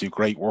guards do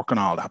great work and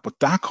all that, but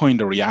that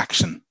kind of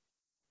reaction.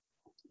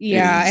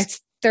 Yeah,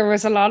 there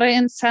was a lot of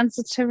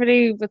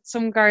insensitivity with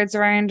some guards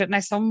around it. Now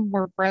some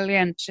were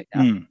brilliant at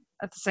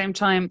the same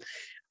time,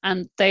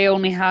 and they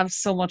only have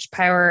so much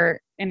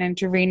power in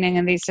intervening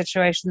in these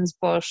situations.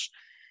 But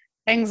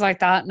things like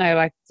that now,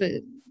 like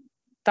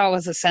that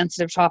was a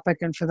sensitive topic,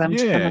 and for them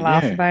to kind of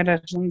laugh about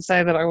it and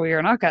say that, oh,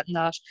 you're not getting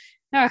that.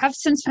 Now I have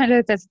since found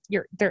out that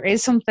there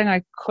is something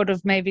I could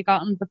have maybe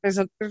gotten, but there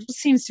just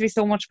seems to be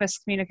so much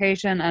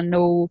miscommunication and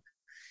no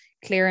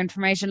clear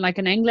information. Like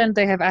in England,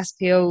 they have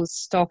SPOs,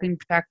 stalking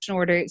protection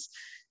orders.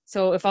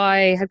 So if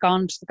I had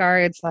gone to the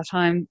guards that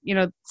time,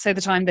 say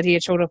the time that he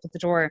had showed up at the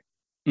door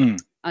and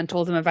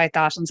told them about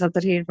that and said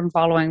that he had been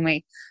following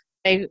me,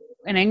 in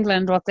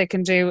England, what they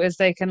can do is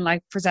they can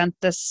present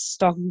this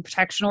stalking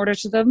protection order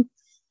to them,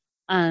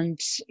 and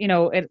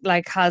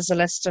it has a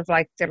list of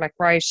they're like,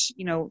 right,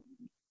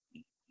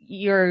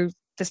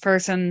 this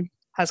person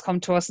has come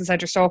to us and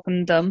said you're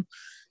stalking them.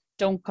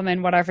 Don't come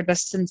in whatever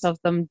distance of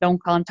them.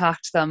 Don't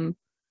contact them.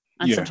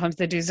 And sometimes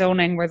they do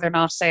zoning where they're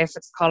not safe.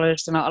 It's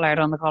college. They're not allowed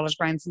on the college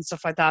grounds and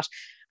stuff like that.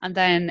 And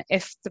then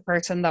if the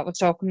person that was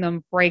stalking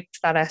them breaks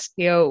that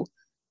SPO,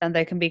 then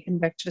they can be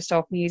convicted of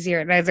stalking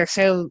easier. Now, they're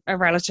still a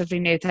relatively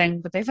new thing,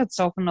 but they've had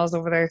stalking laws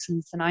over there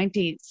since the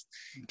 90s.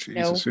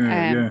 Jesus,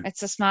 It's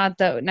just mad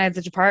that now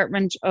the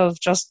Department of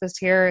Justice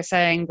here is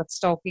saying that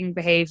stalking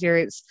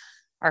behaviours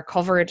are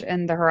covered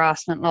in the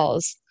harassment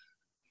laws.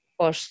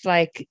 But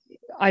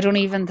I don't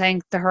even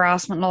think the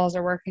harassment laws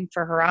are working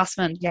for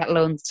harassment, yet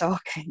alone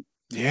stalking.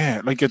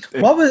 Yeah,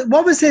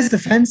 What was his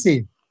defence?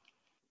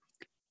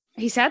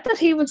 He said that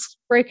he was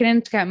breaking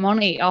in to get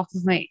money off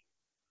of me.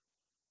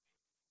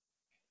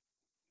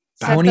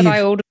 Said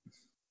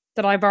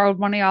that I borrowed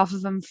money off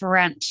of him for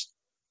rent.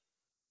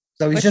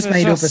 So he's just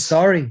made up a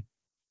story.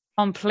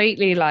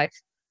 Completely.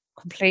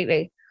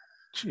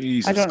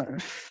 Jesus. I don't know.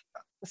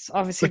 It's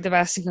obviously the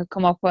best he could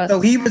come up with. So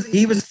he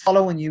was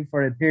following you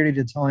for a period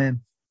of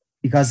time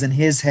because in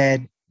his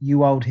head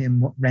you owed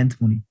him rent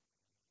money.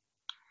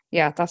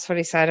 Yeah, that's what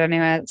he said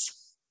anyways.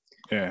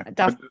 Yeah.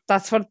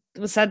 That's what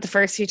was said the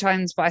first few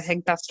times, but I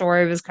think that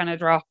story was kind of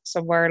dropped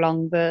somewhere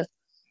along the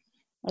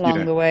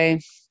way.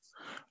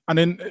 And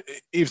then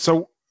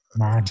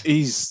Mad.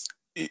 he's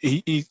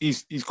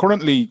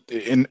currently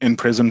in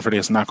prison for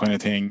this and that kind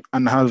of thing.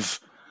 And has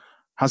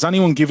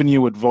anyone given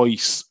you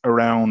advice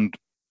around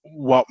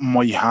what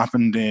might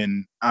happen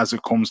then as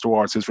it comes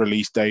towards his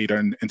release date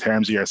and in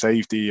terms of your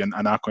safety and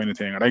that kind of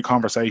thing? Are they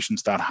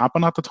conversations that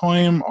happen at the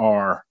time,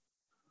 or?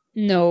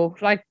 No,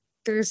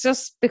 there's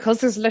just,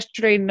 because there's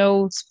literally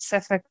no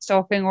specific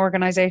stalking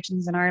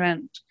organisations in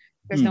Ireland,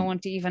 there's no one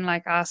to even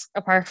ask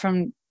apart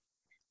from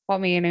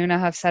what me and Una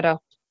have set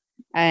up.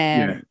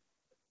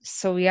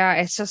 So yeah,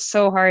 it's just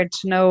so hard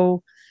to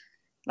know.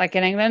 Like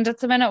in England at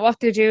the minute, what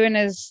they're doing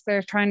is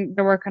they're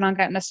working on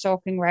getting a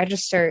stalking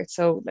register.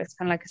 So it's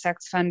kind of like a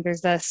sex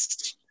offenders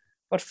list,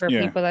 but for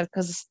people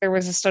because there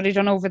was a study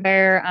done over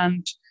there,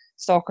 and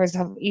stalkers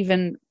have,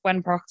 even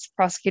when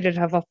prosecuted,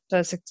 have up to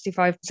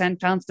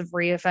 65% chance of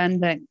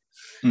reoffending,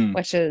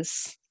 which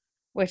is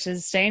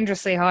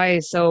dangerously high.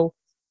 So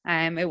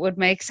it would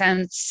make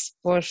sense,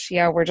 but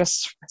yeah, we're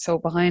just so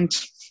behind.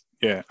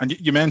 Yeah, and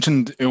you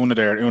mentioned Una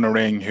there, Una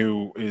Ring,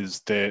 who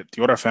is the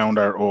other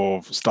founder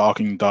of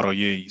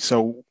stalking.ie.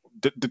 So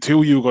the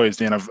two of you guys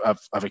then have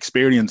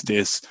experienced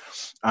this,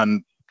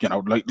 and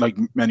like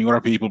many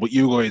other people, but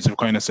you guys have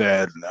kind of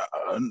said,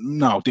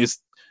 no,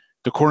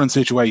 the current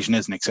situation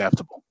isn't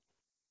acceptable.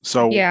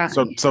 So, Yeah.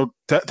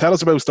 tell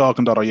us about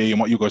stalking.ie and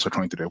what you guys are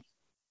trying to do.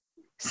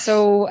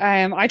 So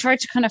I tried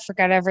to kind of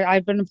forget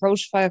I'd been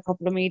approached by a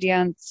couple of media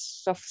and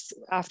stuff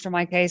after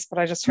my case, but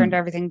I just turned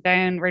everything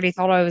down. Really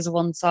thought I was a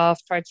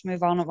once-off, tried to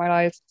move on with my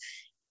life.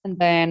 And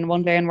then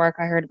one day in work,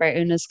 I heard about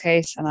Una's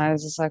case, and I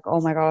was just like, oh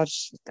my God,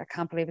 I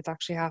can't believe it's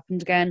actually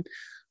happened again.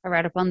 I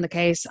read up on the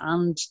case,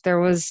 and there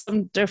was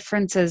some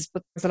differences,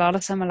 but there's a lot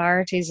of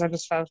similarities I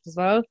just felt as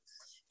well.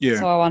 Yeah.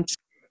 So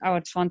I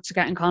would want to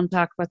get in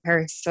contact with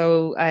her.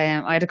 So I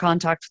had a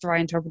contact with the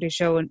Ryan Tubridy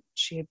show, and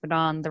she had been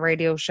on the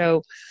radio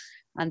show,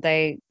 and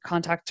they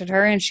contacted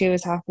her, and she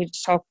was happy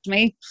to talk to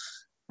me.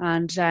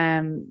 And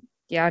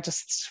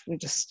we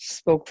just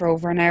spoke for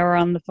over an hour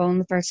on the phone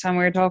the first time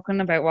we were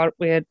talking about what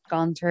we had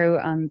gone through.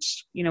 And,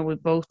 you know, we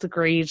both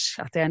agreed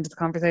at the end of the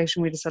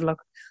conversation, we just said,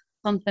 look,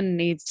 something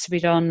needs to be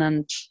done,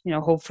 and, you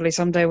know, hopefully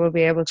someday we'll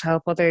be able to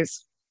help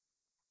others.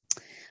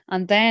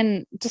 And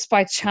then, just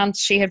by chance,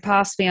 she had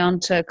passed me on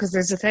to, because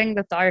there's a thing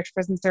that the Irish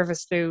Prison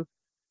Service do.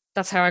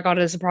 That's how I got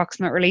his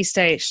approximate release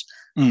date.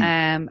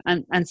 And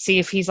see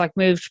if he's like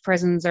moved to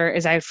prisons or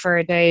is out for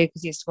a day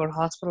because he used to go to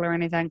hospital or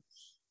anything.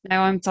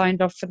 Now I'm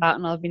signed up for that,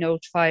 and I'll be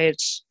notified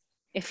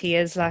if he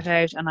is let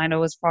out, and I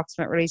know his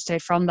approximate release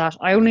date from that.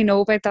 I only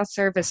know about that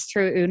service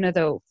through Una,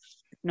 though.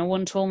 No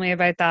one told me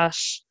about that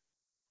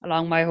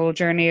along my whole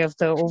journey of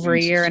the over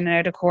a year in and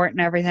out of court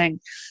and everything.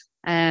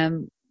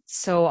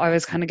 So I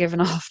was kind of given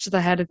off to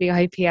the head of the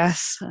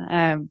IPS,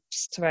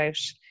 just about,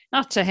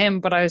 not to him,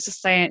 but I was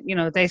just saying, you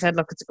know, they said,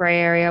 look, it's a grey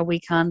area. We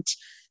can't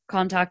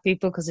contact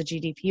people because of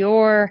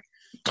GDPR.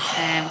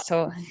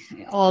 So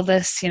all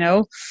this, you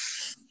know,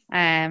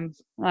 I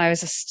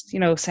was just, you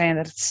know, saying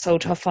that it's so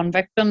tough on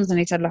victims. And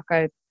he said, look,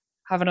 I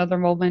have another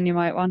woman you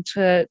might want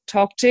to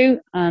talk to.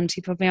 And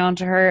he put me on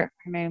to her.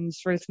 Her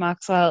name's Ruth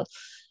Maxwell.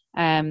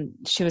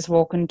 She was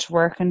walking to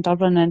work in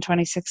Dublin in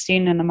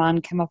 2016, and a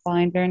man came up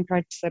behind her and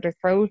tried to slit her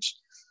throat.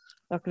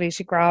 Luckily,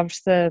 she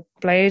grabbed the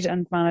blade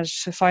and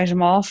managed to fight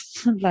him off.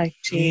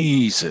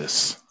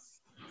 Jesus.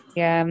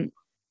 Yeah,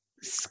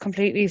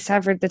 completely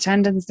severed the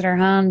tendons in her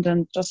hand,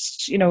 and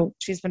just, you know,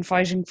 she's been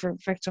fighting for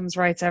victims'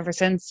 rights ever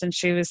since. And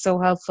she was so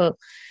helpful.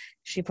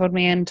 She put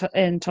me in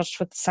touch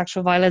with the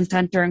Sexual Violence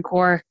Centre in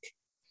Cork,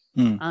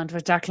 and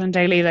with Declan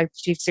Daly, like the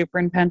Chief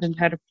Superintendent,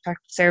 Head of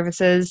Protective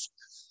Services,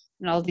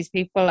 and all these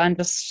people. And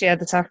just,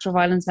 the Sexual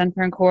Violence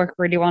Centre in Cork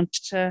really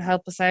wanted to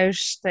help us out.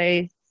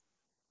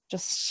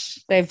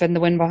 They've been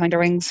the wind behind our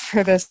wings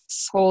for this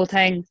whole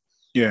thing.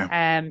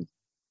 Yeah.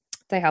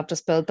 They helped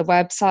us build the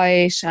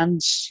website,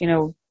 and, you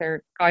know,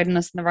 they're guiding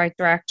us in the right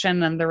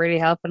direction, and they're really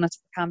helping us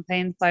with the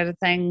campaign side of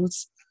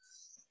things.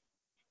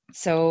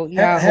 So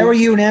yeah. How are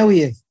you now,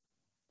 Eve?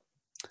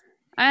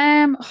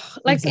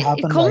 Like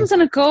it comes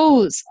and it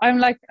goes. I'm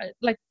like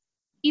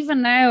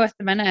even now at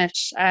the minute,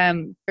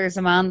 there's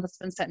a man that's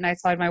been sitting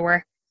outside my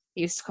work.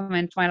 He used to come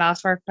into my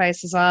last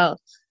workplace as well.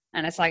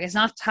 And it's like, it's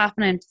not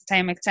happening to the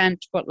same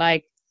extent, but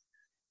like,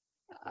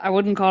 I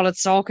wouldn't call it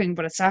stalking,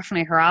 but it's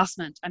definitely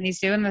harassment. And he's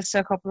doing this to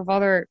a couple of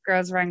other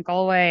girls around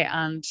Galway,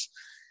 and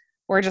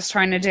we're just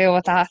trying to deal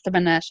with that at the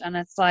minute. And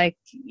it's like,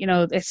 you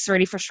know, it's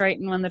really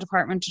frustrating when the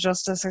Department of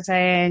Justice are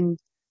saying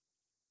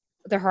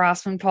the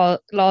harassment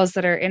laws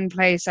that are in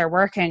place are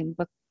working,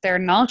 but they're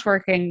not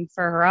working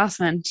for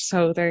harassment.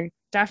 So they're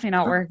definitely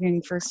not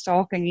working for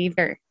stalking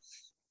either.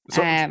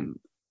 So,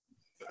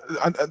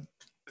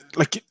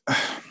 like,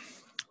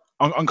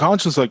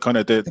 unconscious, like, kind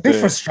of it's a bit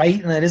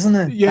frustrating, isn't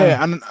it?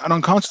 Yeah, and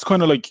unconscious,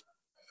 kind of like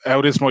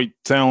how this might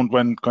sound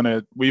when kind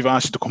of we've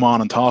asked you to come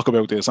on and talk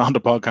about this on the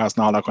podcast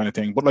and all that kind of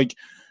thing. But like,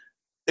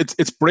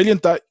 it's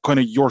brilliant that kind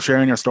of you're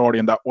sharing your story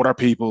and that other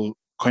people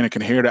kind of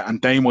can hear that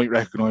and they might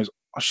recognize,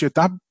 oh shit,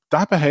 that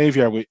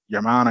behavior with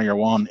your man or your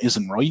one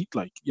isn't right.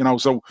 Like, you know,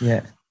 so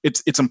yeah,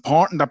 it's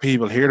important that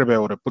people hear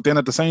about it. But then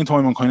at the same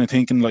time, I'm kind of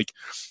thinking, like,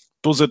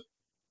 is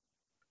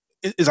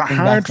it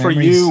hard for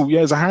you?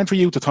 Yeah, is it hard for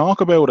you to talk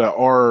about it,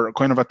 or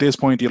kind of at this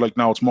point, you're like,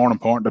 no, it's more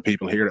important that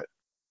people hear it?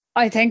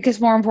 I think it's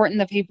more important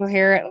that people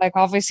hear it. Like,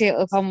 obviously,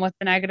 it'll come with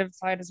the negative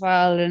side as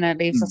well, and it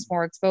leaves us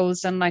more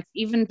exposed. And like,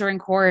 even during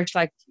court,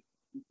 like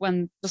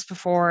when just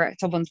before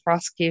someone's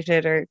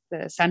prosecuted or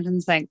the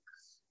sentencing,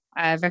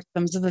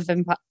 victims of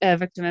a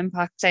victim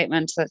impact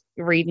statement that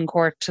you read in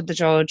court to the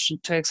judge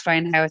to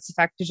explain how it's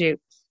affected you.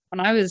 When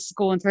I was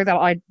going through that,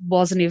 I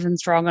wasn't even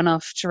strong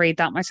enough to read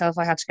that myself.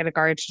 I had to get a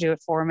guard to do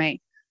it for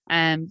me.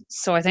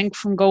 So I think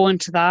from going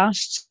to that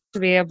to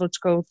be able to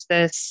go to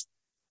this,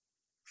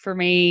 for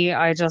me,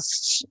 I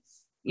just,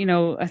 you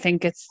know, I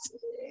think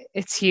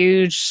it's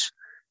huge,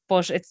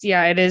 but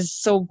it is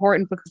so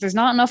important because there's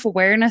not enough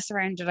awareness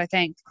around it. I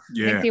think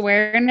the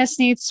awareness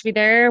needs to be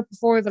there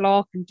before the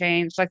law can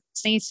change. Like,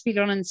 it needs to be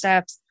done in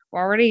steps.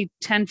 We're already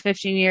 10,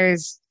 15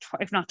 years,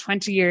 if not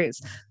 20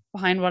 years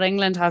behind what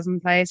England has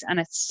in place, and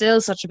it's still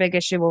such a big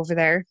issue over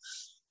there,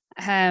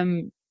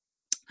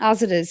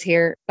 as it is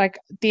here. Like,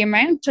 the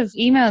amount of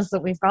emails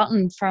that we've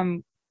gotten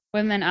from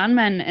women and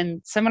men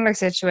in similar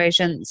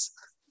situations,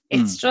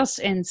 it's just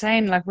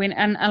insane. Like,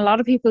 and a lot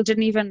of people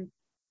didn't even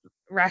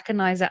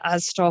recognize it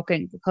as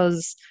stalking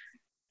because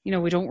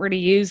we don't really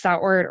use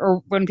that word,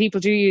 or when people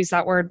do use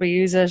that word, we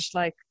use it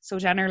like so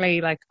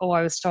generally, like, oh,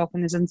 I was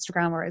stalking his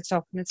Instagram or I was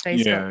stalking his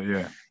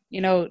Facebook.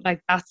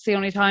 Like that's the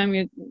only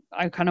time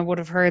I kind of would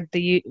have heard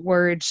the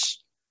word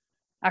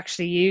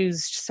actually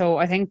used. So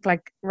I think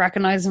like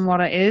recognizing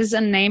what it is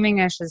and naming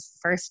it is the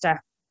first step.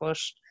 But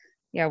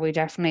yeah, we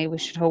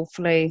should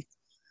hopefully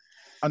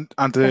and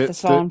get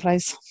this law in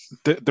place.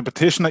 The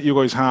petition that you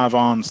guys have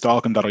on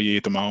stalking.ie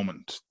at the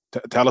moment,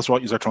 tell us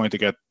what you're trying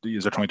to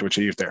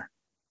achieve there.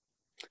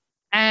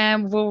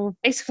 We're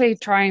basically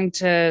trying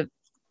to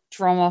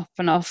drum up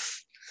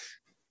enough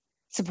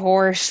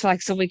support,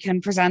 like, so we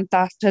can present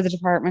that to the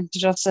Department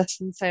of Justice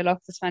and say, look,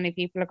 this many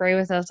people agree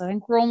with us. I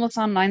think we're almost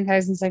on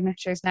 9,000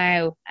 signatures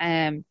now.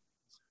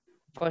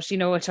 But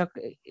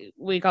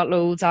we got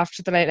loads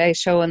after the Late Late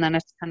Show, and then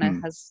it kind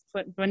of has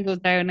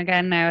dwindled down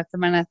again now at the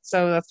minute.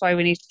 So that's why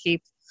we need to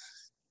keep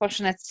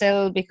pushing it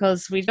still,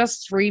 because we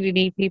just really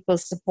need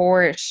people's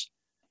support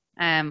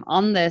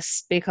on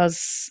this,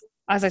 because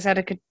as I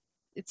said,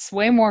 it's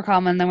way more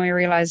common than we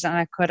realised, and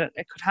it could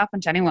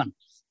happen to anyone.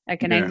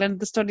 Like in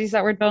England, the studies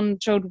that were done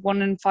showed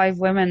 1 in 5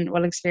 women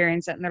will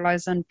experience it in their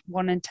lives, and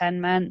 1 in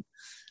 10 men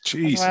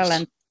Jesus. as well,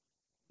 and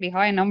be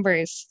high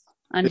numbers.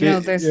 And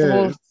there's the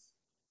whole.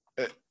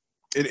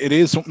 It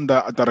is something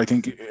that I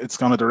think it's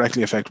going to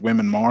directly affect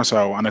women more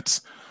so, and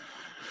it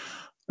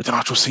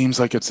just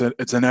seems like it's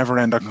a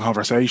never-ending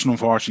conversation,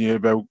 unfortunately,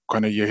 about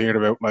kind of, you hear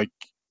about like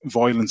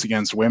violence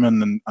against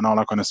women and all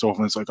that kind of stuff,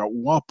 and it's like, at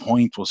what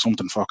point will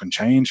something fucking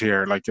change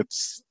here? Like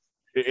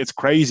it's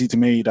crazy to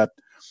me that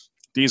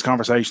these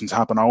conversations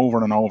happen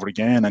over and over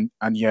again,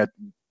 and yet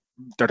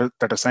they're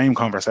the same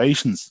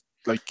conversations.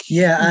 Like,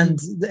 yeah, and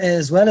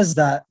as well as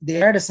that,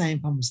 they are the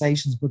same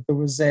conversations. But there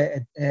was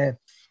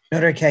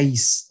another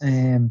case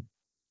that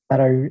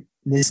I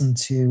listened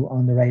to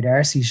on the Ray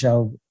Darcy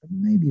show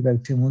maybe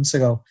about 2 months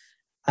ago,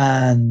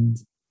 and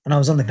I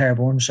was on the Claire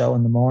Bourne show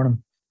in the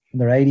morning on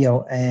the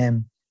radio.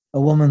 A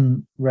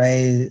woman,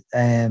 Ray,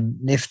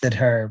 lifted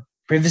her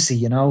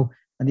privacy, and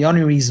the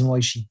only reason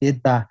why she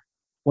did that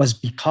was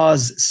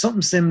because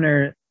something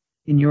similar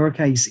in your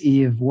case,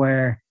 Eve,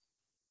 where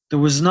there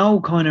was no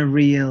kind of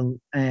real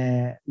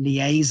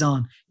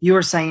liaison. You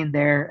were saying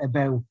there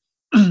about,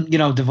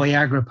 the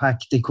Viagra pack,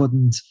 they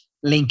couldn't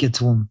link it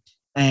to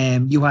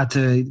him. You had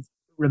to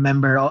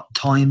remember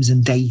times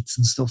and dates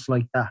and stuff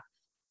like that.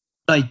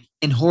 Like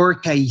in her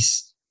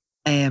case,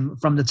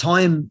 from the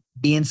time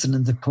the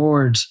incident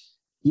occurred,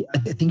 I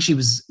think she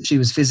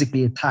was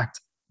physically attacked.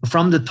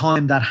 From the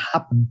time that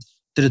happened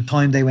to the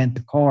time they went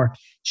to court,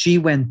 she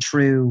went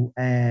through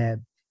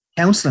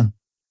counselling.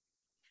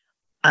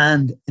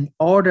 And in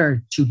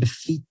order to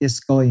defeat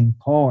this guy in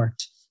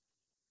court,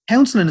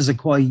 counselling is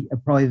quite a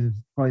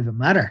private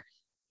matter.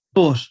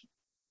 But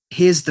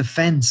his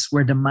defence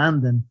were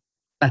demanding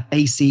that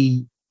they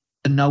see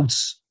the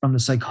notes from the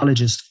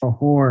psychologist for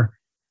her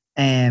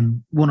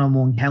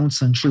one-on-one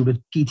counselling through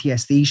the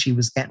PTSD she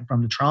was getting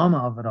from the trauma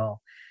of it all.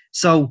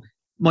 So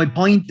my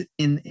point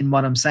in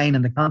what I'm saying,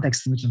 in the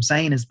context in which I'm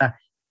saying, is that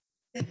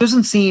it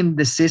doesn't seem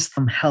the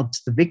system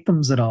helps the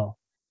victims at all.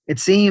 It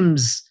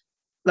seems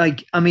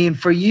like,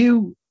 for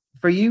you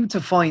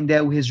to find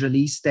out his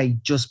release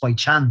date just by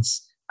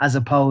chance, as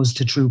opposed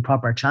to through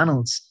proper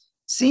channels,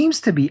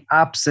 seems to be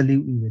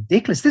absolutely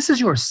ridiculous. This is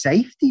your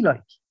safety,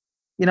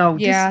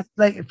 Yeah.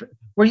 I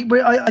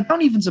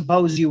don't even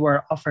suppose you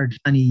were offered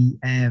any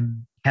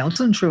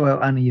counselling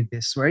throughout any of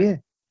this, were you?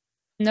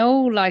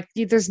 No,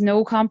 there's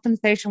no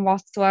compensation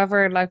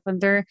whatsoever. Like when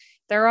they're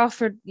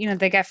offered,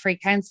 they get free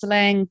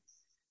counselling,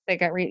 they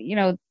get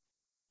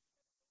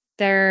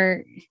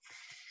they're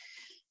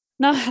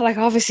not, like,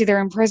 obviously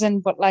they're in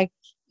prison, but like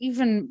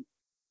even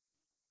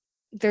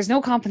there's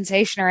no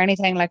compensation or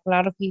anything. Like a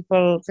lot of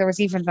people, there was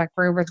even like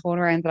rumors going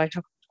around that I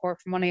took him to court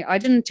for money. I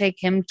didn't take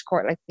him to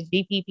court. Like the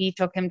DPP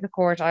took him to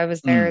court. I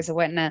was there as a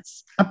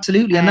witness.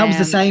 Absolutely. And that was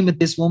the same with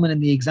this woman in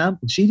the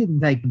example. She didn't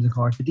take him to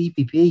court. The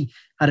DPP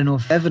had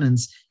enough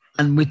evidence,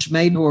 and which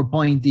made her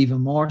point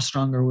even more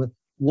stronger with,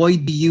 why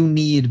do you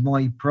need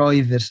my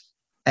private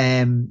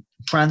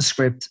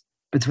transcript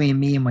between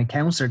me and my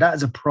counsellor? That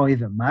is a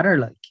private matter.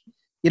 Like,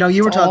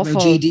 you were talking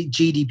about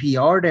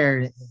GDPR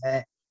there.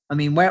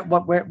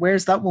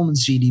 Where's that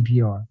woman's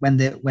GDPR when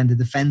the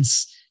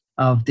defense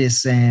of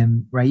this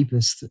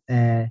rapist?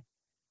 I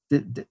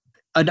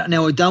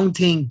don't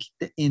think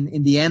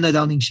in the end, I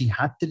don't think she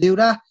had to do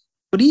that.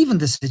 But even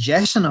the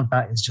suggestion of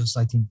that is just,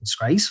 I think,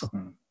 disgraceful.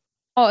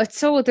 Oh,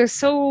 there's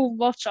so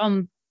much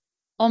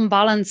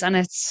unbalance, and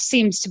it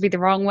seems to be the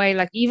wrong way.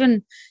 Like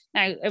even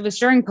now, it was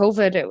during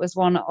COVID. It was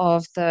one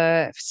of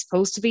the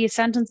supposed to be a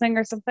sentencing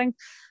or something.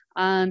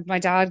 And my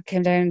dad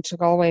came down to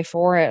Galway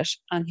for it,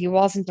 and he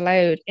wasn't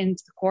allowed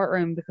into the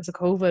courtroom because of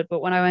COVID.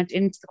 But when I went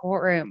into the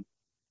courtroom,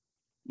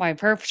 my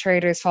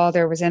perpetrator's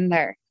father was in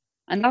there.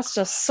 And that's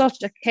just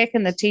such a kick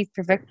in the teeth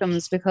for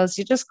victims, because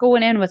you're just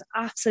going in with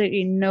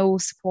absolutely no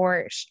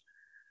support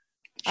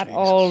at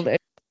all.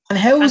 And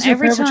how was your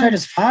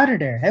perpetrator's father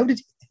there? How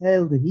the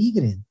hell did he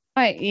get in?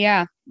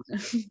 Yeah,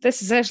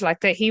 this is it. Like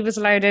that, he was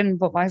allowed in,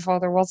 but my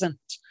father wasn't.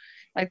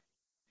 Like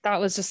that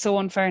was just so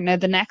unfair. Now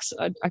the next,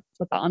 I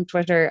put that on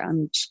Twitter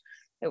and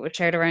it was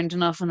shared around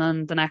enough, and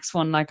then the next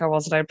one, like I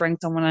was, I'd bring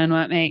someone in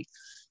with me,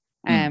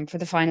 for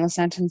the final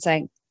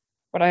sentencing.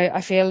 But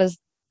I feel as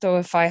though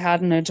if I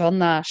hadn't have done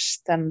that,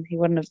 then he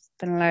wouldn't have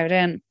been allowed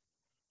in.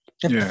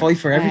 You have to fight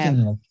for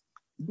everything. Like.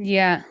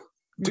 Yeah.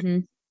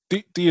 Do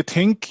you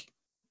think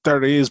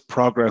there is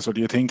progress, or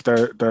do you think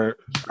there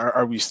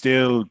are we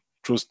still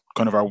just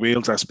kind of our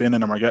wheels are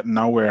spinning and we're getting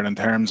nowhere in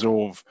terms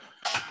of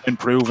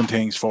improving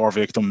things for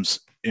victims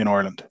in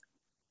Ireland?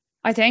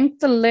 I think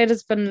the lid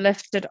has been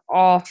lifted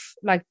off,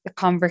 like the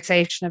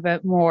conversation a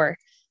bit more.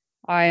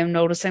 I am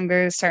noticing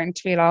there's starting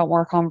to be a lot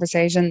more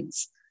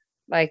conversations.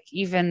 Like,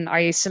 even I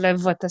used to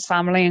live with this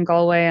family in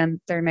Galway,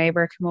 and their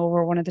neighbour came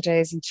over one of the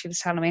days and she was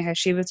telling me how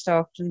she was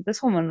stalked, and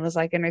this woman was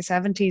like in her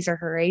 70s or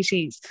her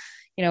 80s,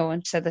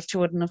 and said that she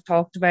wouldn't have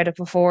talked about it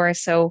before.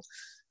 So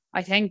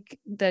I think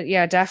that,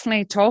 yeah,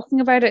 definitely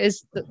talking about it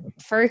is the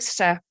first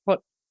step, but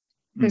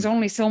there's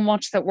only so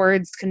much that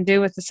words can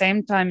do at the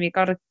same time. You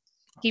got to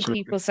keep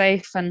people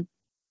safe, and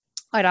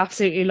I'd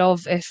absolutely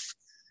love if,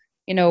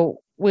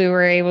 we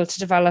were able to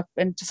develop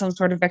into some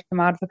sort of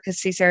victim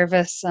advocacy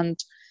service, and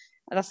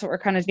that's what we're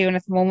kind of doing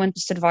at the moment,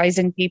 just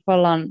advising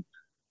people on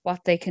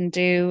what they can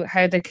do,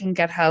 how they can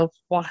get help,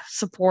 what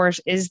support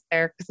is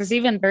there. Because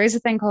there is a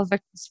thing called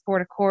Victim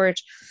Support Accord,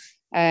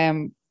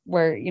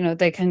 where,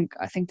 they can,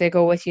 I think they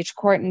go with you to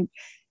court, and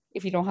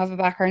if you don't have a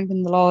background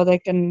in the law, they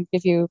can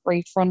give you a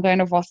brief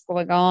rundown of what's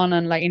going on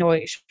and what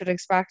you should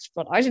expect.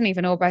 But I didn't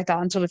even know about that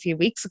until a few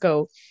weeks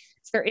ago.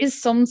 So there is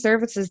some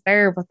services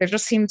there, but there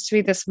just seems to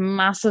be this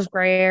massive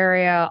grey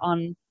area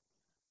on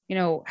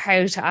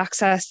how to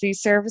access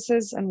these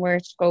services and where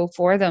to go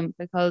for them.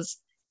 Because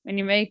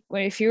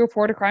if you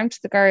report a crime to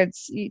the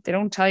guards, they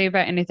don't tell you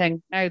about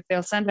anything. Now,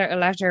 they'll send out a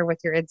letter with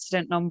your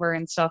incident number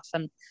and stuff,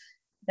 and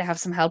they have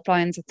some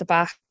helplines at the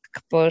back,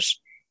 but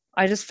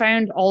I just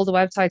found all the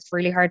websites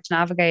really hard to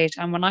navigate.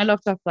 And when I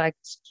looked up like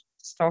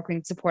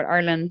Stalking Support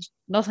Ireland,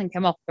 nothing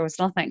came up. There was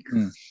nothing.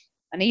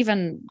 And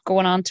even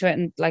going on to it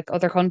in like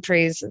other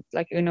countries,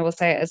 like Una will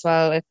say it as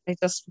well, it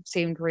just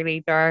seemed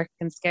really dark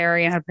and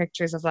scary, and had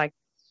pictures of like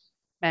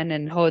men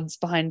in hoods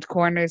behind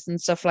corners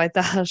and stuff like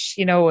that.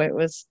 It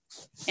was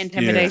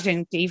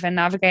intimidating to even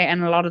navigate,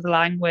 and a lot of the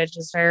language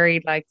is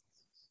very like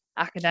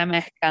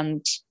academic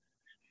and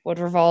would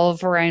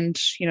revolve around,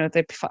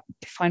 they'd be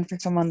fine for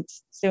someone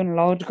doing a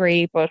law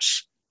degree, but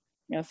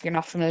if you're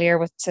not familiar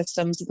with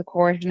systems of the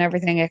court and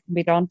everything, it can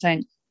be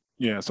daunting.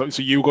 Yeah, so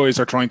you guys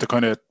are trying to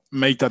kind of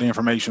make that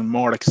information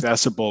more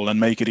accessible and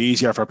make it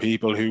easier for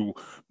people who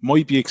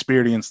might be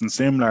experiencing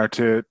similar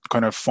to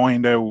kind of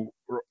find out,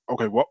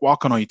 okay, what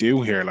can I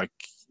do here? Like,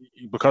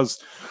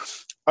 because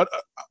I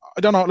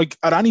don't know, like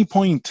at any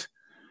point,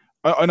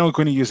 I know,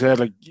 Quinny, you said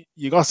like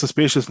you got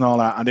suspicious and all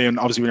that, and then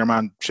obviously when your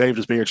man shaved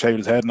his beard, shaved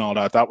his head and all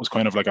that, that was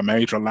kind of like a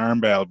major alarm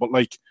bell. But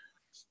like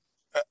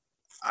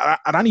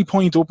at any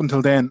point up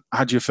until then,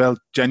 had you felt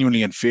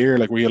genuinely in fear?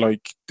 Like, were you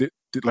like,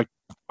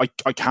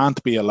 I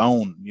can't be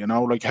alone,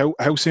 like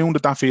how soon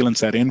did that feeling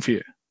set in for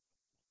you?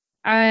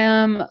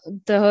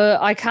 The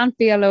I can't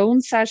be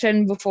alone set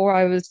in before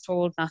I was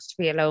told not to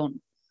be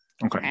alone.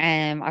 Okay.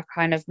 I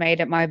kind of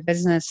made it my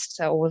business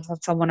to always have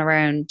someone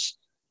around,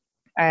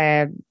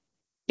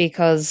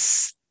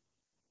 because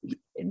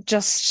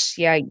just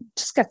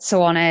get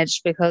so on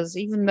edge. Because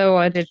even though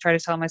I did try to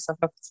tell myself,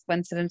 look, it's a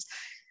coincidence,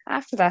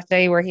 after that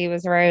day where he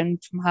was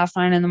around from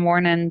 9:30 in the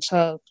morning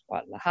till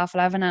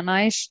 11:30 at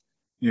night,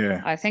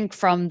 I think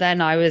from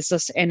then I was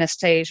just in a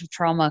state of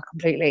trauma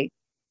completely,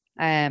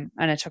 and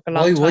it took a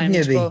long time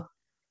to go.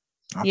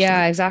 Absolutely.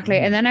 Yeah, exactly.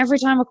 And then every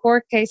time a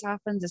court case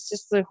happens, it's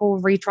just the whole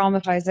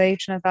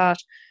re-traumatization of that,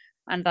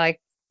 and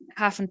like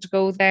having to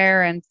go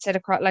there and sit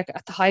across, like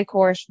at the High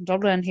Court in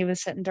Dublin, he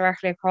was sitting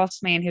directly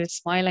across me and he was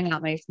smiling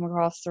at me from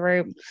across the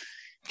room.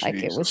 Like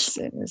Jesus.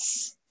 it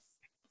was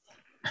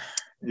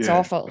it's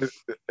awful.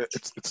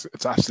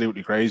 It's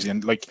absolutely crazy.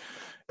 And like,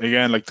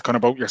 again, like kind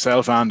of about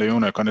yourself and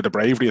Una, kind of the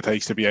bravery it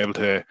takes to be able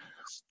to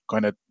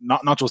kind of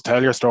not just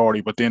tell your story,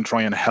 but then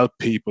try and help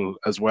people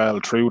as well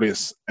through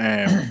this.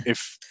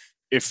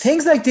 If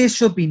things like this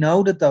should be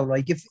noted, though,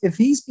 like if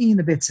he's being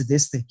a bit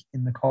sadistic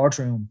in the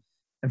courtroom,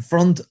 in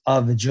front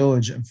of a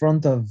judge, in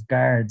front of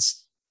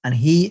guards, and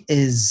he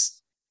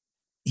is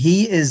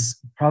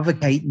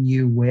provocating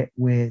you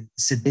with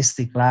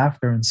sadistic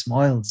laughter and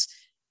smiles,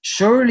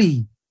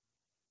 surely,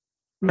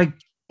 like,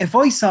 if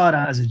I saw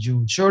that as a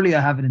judge, surely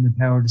I have it in the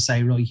power to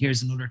say, right,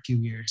 here's another 2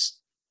 years.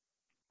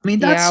 I mean,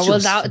 that's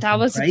that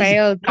was crazy.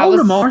 bail. No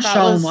remorse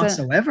shown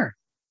whatsoever.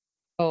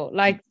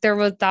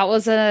 That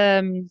was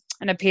an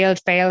appealed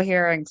bail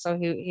hearing, so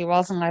he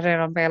wasn't let out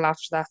on bail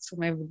after that. So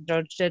maybe the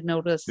judge did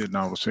notice.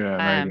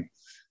 Maybe.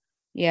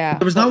 Yeah.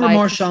 There was no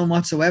remorse shown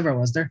whatsoever,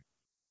 was there?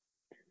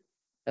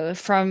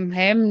 From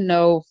him,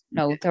 no,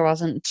 there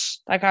wasn't.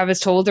 Like, I was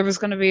told there was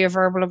going to be a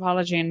verbal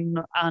apology and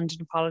an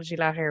apology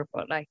letter,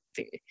 but like,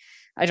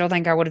 I don't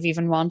think I would have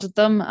even wanted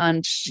them,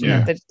 and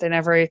they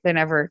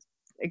never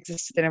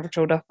existed. They never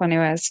showed up,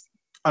 anyways.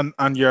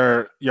 And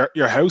your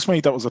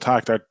housemate that was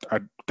attacked,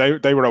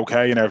 they were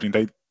okay and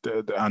everything.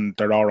 and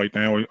they're all right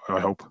now. I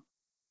hope.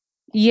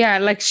 Yeah,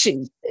 like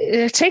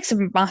it takes a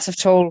massive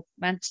toll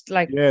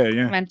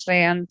Yeah. mentally,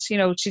 and she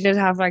did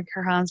have like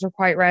her hands were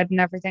quite red and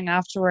everything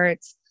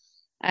afterwards.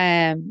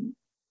 Um,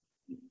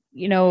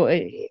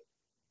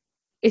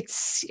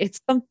 it's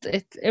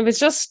something. It was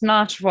just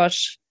not what,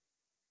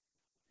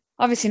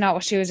 obviously not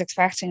what she was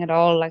expecting at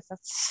all. Like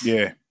that's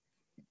Yeah.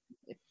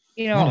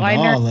 Not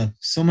at all.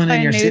 Someone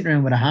in your sitting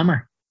room with a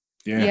hammer.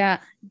 Yeah.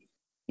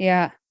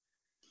 Yeah.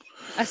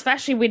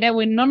 Especially we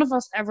none of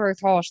us ever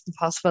thought the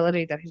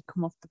possibility that he'd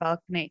come off the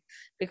balcony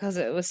because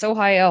it was so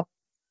high up.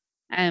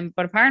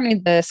 But apparently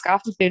the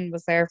scaffolding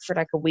was there for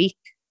like a week,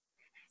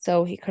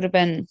 so he could have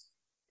been.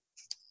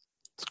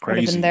 It's crazy.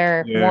 Could have been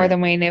there more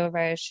than we knew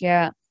about.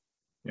 Yeah.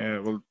 Yeah.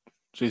 Well,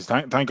 geez,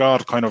 thank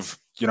God. Kind of,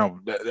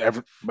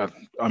 but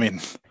I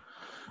mean,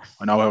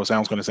 I know how it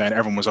sounds going to say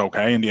everyone was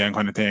okay in the end,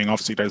 kind of thing.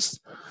 Obviously, there's,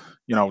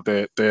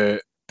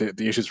 the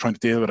issues trying to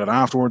deal with it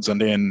afterwards,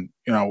 and then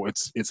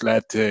it's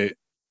led to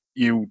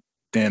you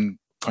then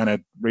kind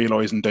of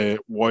realizing the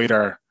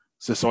wider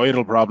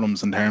societal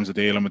problems in terms of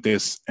dealing with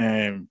this.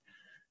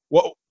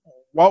 What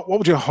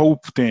would you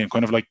hope then,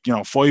 kind of like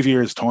 5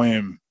 years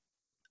time,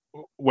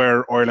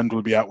 where Ireland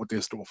will be at with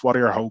this stuff? What are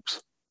your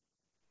hopes?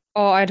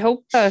 Oh, I'd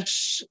hope that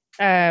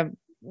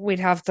we'd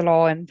have the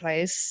law in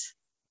place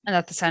and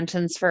that the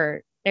sentence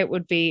for it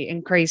would be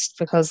increased,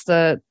 because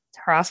the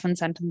harassment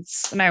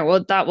sentence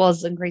that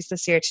was increased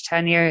this year to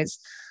 10 years.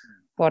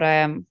 But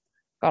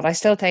God, I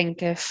still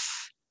think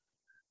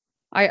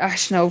I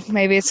don't know,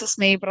 maybe it's just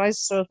me, but I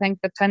still think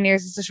that 10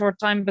 years is a short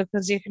time,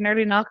 because you can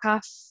nearly knock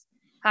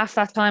half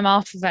that time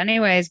off of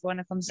anyways when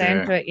it comes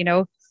down to it,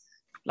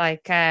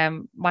 like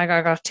my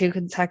guy got 2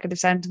 consecutive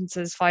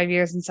sentences, 5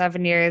 years and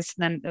 7 years,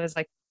 and then it was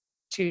like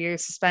 2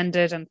 years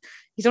suspended, and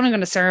he's only going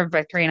to serve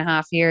about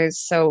 3.5 years.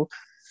 So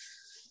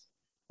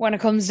when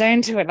it comes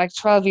down to it, like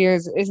 12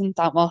 years isn't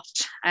that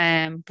much.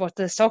 But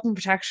the stalking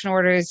protection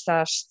orders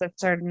that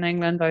started in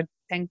England, I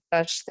think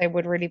that they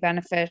would really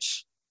benefit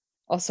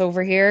us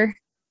over here.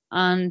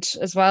 And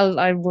as well,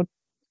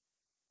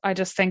 I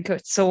just think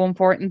it's so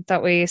important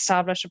that we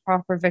establish a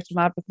proper victim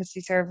advocacy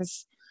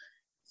service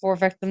for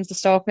victims of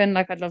stalking.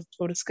 Like, I'd love to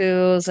go to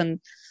schools and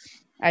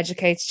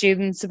educate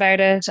students about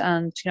it.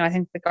 And, I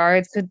think the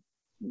guards could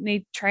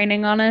need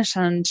training on it,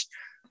 and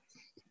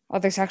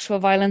other sexual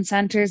violence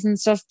centres and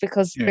stuff,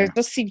 because there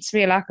just seems to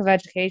be a lack of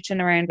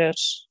education around it.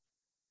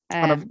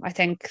 I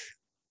think.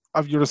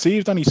 Have you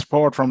received any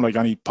support from like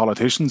any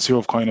politicians who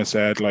have kind of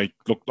said like,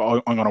 look,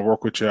 I'm going to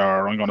work with you,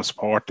 or I'm going to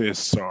support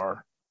this,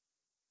 or?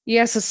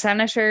 Yes, so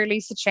Senator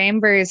Lisa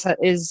Chambers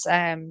has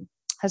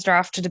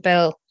drafted a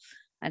bill,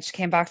 and she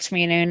came back to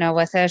me now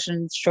with it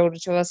and showed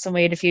it to us, and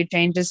we had a few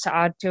changes to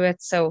add to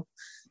it. So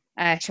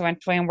she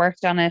went away and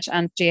worked on it,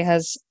 and she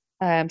has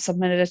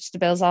submitted it to the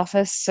Bill's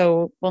office.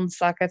 So once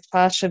that gets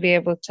passed, she'll be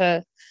able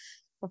to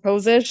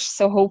propose it.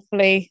 So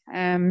hopefully,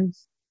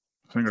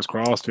 fingers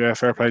crossed. Yeah,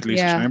 fair play to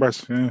Lisa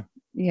Chambers.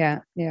 Yeah,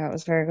 it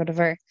was very good of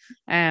her.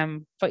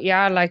 But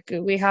yeah, like,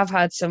 we have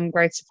had some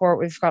great support.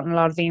 We've gotten a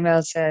lot of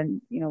emails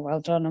saying, well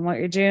done on what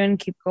you're doing,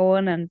 keep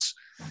going, and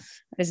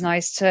it's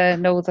nice to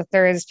know that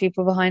there is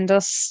people behind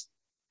us.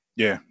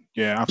 Yeah,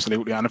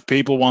 absolutely. And if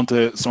people want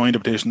to sign the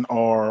petition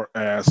or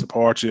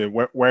support you,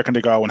 where can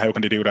they go and how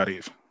can they do that,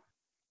 Eve?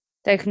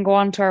 They can go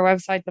on to our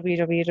website,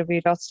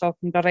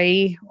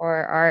 www.stalking.ie,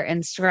 or our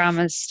Instagram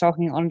is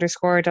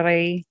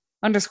stalking_ie,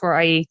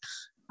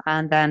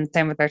 and then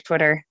same with our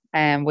Twitter.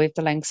 We have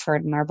the links for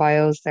it in our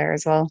bios there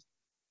as well.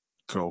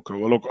 Cool.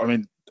 Well, look, I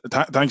mean,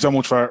 thanks so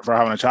much for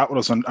having a chat with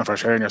us and for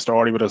sharing your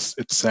story with us.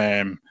 It's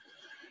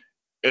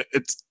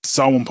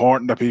so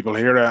important that people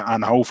hear it,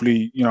 and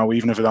hopefully,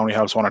 even if it only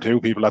helps 1 or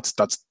 2 people, that's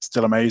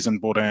still amazing.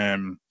 But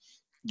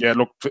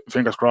look,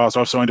 fingers crossed.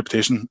 I've signed a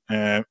petition.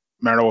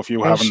 Mero, if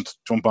you haven't,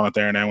 jump on it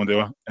there now and do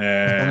it.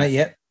 Not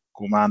yet.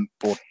 Cool, man.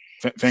 But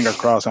fingers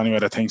crossed anyway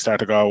that things start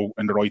to go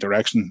in the right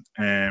direction.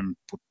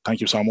 But thank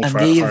you so much for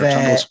chatting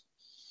to us.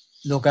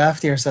 Look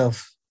after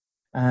yourself,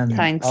 and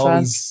thanks,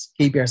 always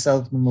keep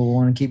yourself number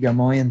one, and keep your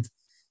mind.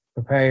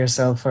 Prepare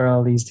yourself for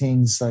all these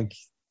things,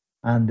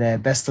 and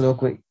best of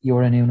luck with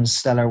your and Una's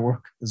stellar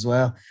work as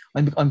well.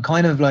 I'm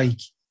kind of like,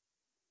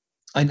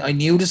 I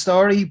knew the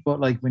story, but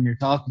like when you're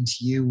talking to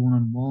you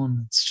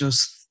one-on-one, it's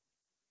just,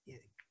 it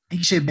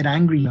makes you a bit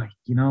angry,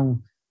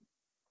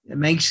 it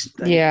makes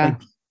like,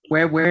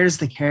 where's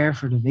the care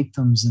for the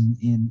victims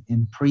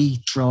in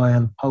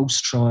pre-trial,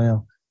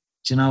 post-trial?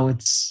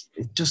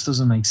 It just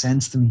doesn't make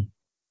sense to me.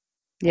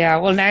 Yeah,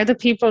 well, now that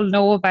people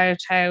know about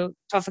how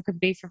tough it could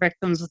be for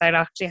victims without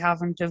actually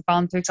having to have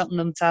gone through something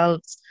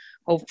themselves,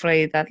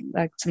 hopefully that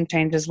some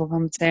changes will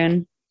come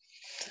soon.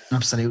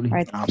 Absolutely.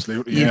 Right.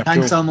 Absolutely. Eve,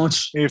 thanks so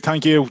much. Eve,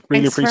 thank you.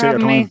 Really appreciate your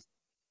time. Me.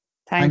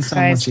 Thanks so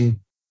guys. much, Eve.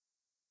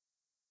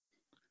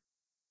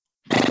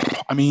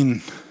 I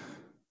mean,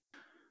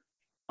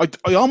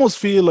 I almost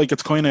feel like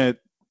it's kind of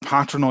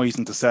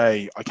patronising to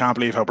say, I can't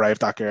believe how brave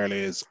that girl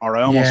is. Or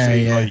I almost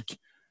feel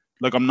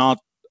like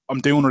I'm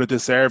doing her a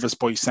disservice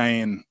by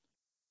saying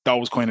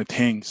those kind of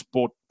things.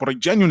 But I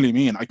genuinely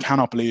mean, I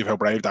cannot believe how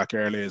brave that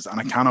girl is. And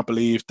I cannot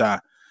believe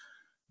that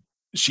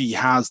she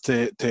has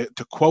to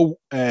quote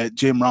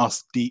Jim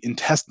Ross, the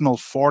intestinal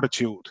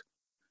fortitude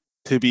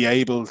to be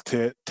able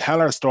to tell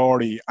her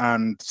story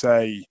and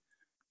say,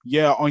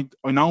 yeah,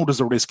 I know there's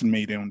a risk in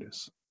me doing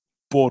this,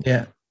 but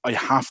I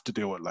have to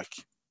do it. Like,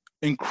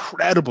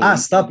 incredible.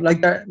 Stop.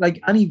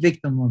 Like any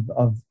victim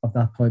of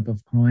that type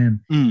of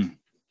crime,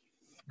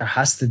 there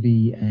has to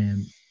be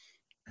an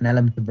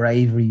element of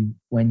bravery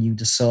when you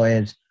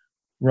decide,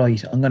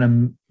 right, I'm going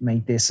to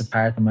make this a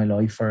part of my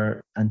life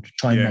and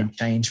try and make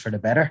change for the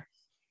better.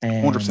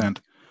 100%.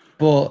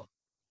 But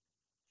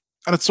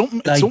and it's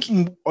something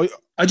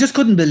I just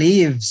couldn't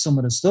believe some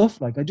of the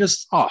stuff. Like, I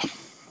just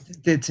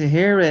to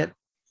hear it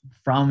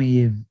from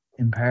Eve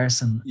in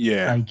person.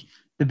 Yeah. Like,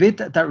 the bit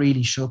that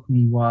really shook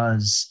me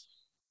was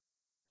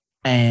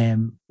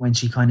when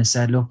she kind of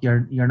said, look,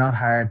 you're not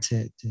hard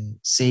to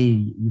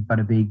see, you've got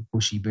a big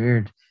bushy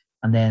beard.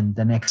 And then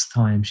the next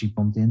time she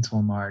bumped into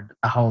him, or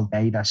the whole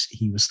day that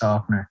he was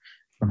stalking her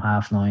from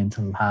 9:30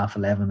 till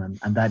 11:30,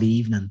 and that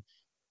evening,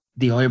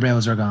 the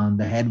eyebrows are gone,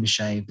 the head was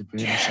shaved, the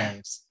beard was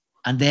shaved.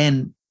 And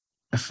then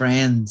a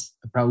friend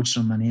approached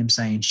him and him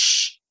saying,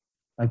 shh,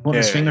 like putting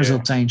his fingers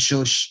up saying,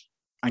 shush,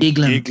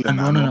 giggling and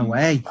running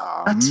away.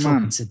 That's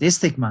fucking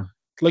sadistic, man.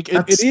 Like,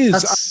 it is.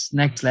 That's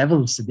next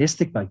level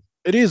sadistic, like.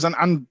 It is,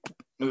 and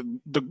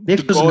the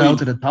Nick doesn't go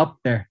to the top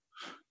there.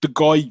 The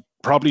guy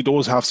probably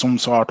does have some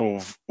sort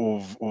of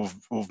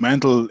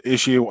mental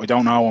issue. I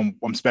don't know.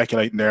 I'm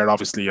speculating there,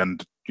 obviously,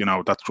 and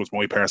that's just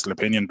my personal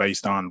opinion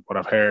based on what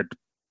I've heard.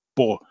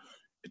 But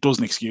it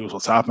doesn't excuse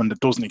what's happened. It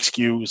doesn't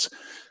excuse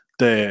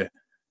the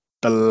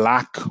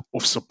lack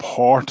of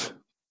support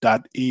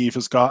that Eve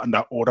has got and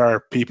that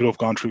other people who've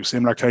gone through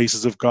similar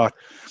cases have got.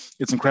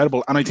 It's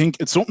incredible, and I think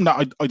it's something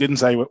that I didn't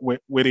say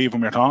with Eve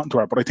when we were talking to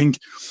her, but I think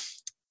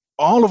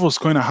all of us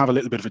kind of have a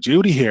little bit of a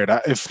duty here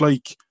that if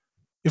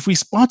we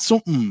spot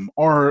something,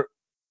 or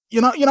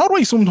you know the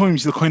way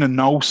sometimes you'll kind of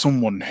know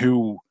someone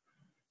who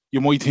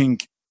you might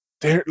think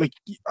they're like,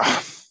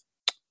 I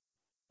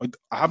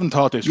haven't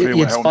thought this through.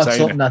 You'd spot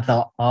something that's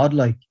odd,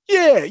 like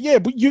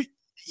but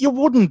you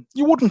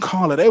wouldn't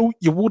call it out.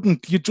 You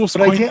wouldn't. You just.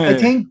 But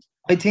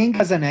I think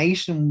as a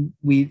nation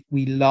we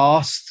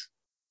lost.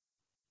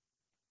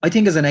 I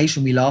think as a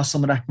nation we lost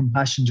some of that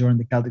compassion during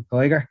the Celtic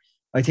Tiger.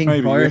 I think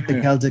prior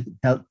to Celtic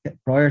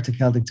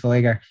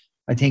Tiger,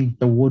 I think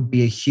there would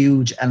be a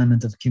huge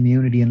element of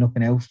community and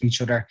looking out for each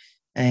other.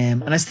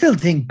 And I still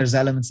think there's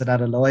elements of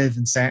that alive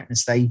in certain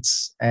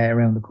estates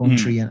around the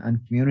country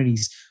and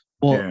communities.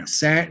 But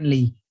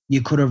certainly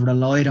you could have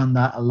relied on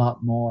that a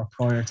lot more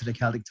prior to the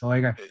Celtic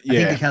Tiger. I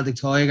think the Celtic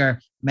Tiger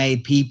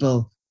made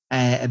people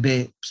a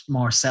bit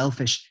more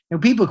selfish. Now,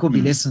 people could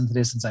be listening to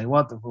this and say,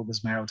 what the fuck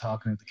is Mero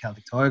talking about the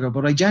Celtic Tiger?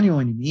 But I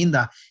genuinely mean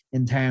that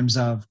in terms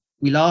of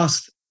we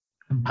lost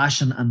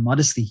compassion and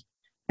modesty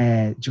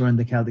during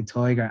the Celtic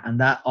Tiger, and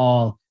that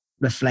all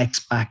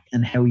reflects back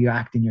in how you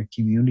act in your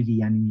community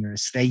and in your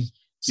estate.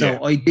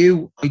 So I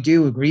do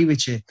agree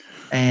with you.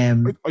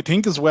 I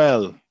think as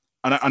well,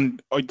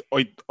 and I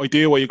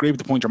agree with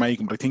the point you're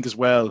making, but I think as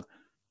well,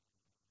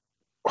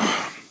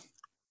 I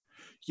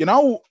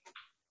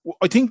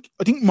think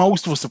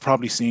most of us have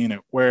probably seen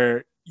it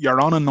where you're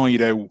on a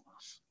night out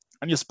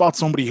and you spot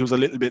somebody who's a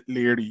little bit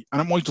leery,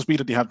 and it might just be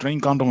that they have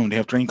drink on them and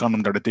they're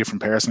a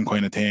different person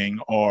kind of thing,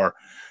 or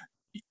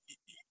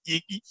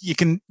you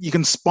can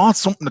spot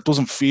something that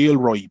doesn't feel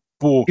right.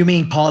 But you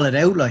mean call it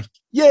out, like?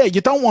 Yeah, you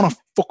don't want to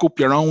fuck up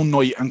your own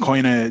night and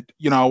kind of,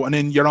 and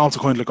then you're also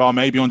kind of like, oh,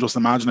 maybe I'm just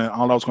imagining it,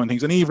 all those kind of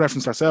things. And Eve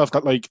referenced herself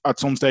that, like, at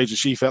some stages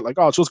she felt like,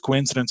 oh, it's just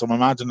coincidence, I'm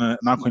imagining it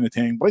and that kind of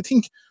thing. But I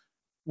think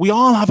we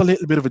all have a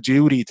little bit of a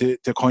duty to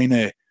kind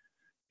of,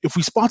 if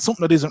we spot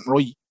something that isn't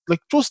right, like,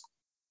 just,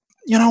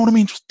 you know what I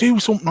mean, just do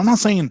something. I'm not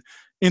saying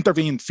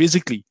intervene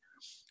physically,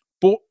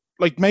 but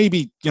like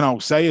maybe,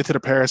 say it to the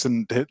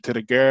person, to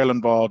the girl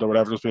involved or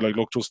whatever, just be like,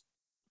 look, just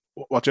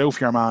watch out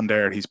for your man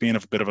there. He's being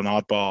a bit of an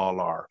oddball,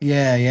 or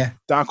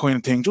that kind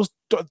of thing. Just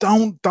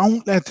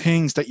don't let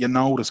things that you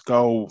notice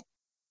go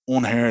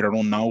unheard or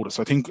unnoticed.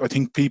 I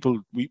think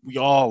people, we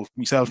all,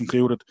 myself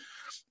included,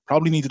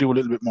 probably need to do a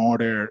little bit more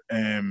there,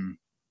 and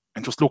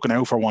just looking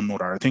out for one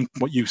another. I think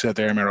what you said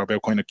there, Mero,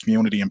 about kind of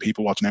community and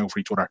people watching out for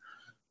each other,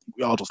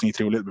 we all just need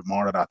to do a little bit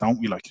more of that, don't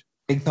we? Like,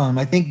 big time.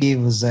 I think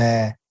Eve was.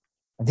 I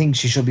think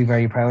she should be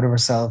very proud of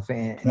herself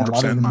in a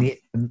lot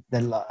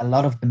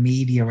of the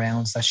media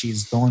rounds that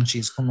she's done.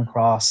 She's come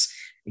across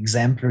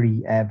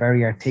exemplary,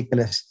 very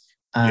articulate,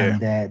 and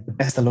the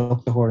best of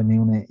luck to her and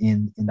Una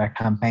in their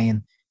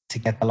campaign to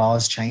get the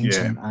laws changed.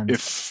 Yeah. And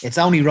it's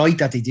only right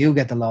that they do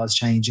get the laws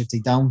changed. If they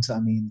don't, I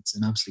mean, it's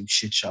an absolute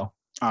shit show.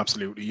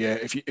 Absolutely, yeah.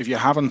 If you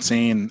haven't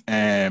seen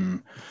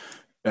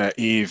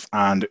Eve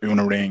and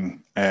Una Ring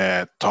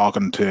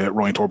talking to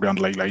Ryan Turby on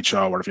the Late Late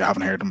Show, or if you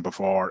haven't heard them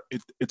before,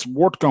 it's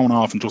worth going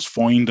off and just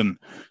finding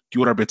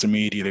the other bits of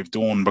media they've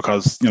done,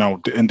 because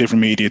in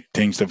different media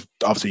things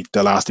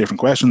they'll ask different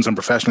questions, and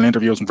professional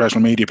interviews and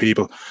professional media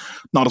people,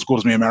 not as good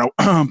as me and Mero,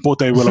 but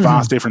they will have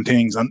asked different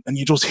things, and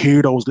you just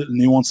hear those little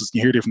nuances and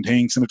you hear different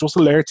things, and it just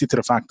alerts you to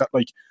the fact that,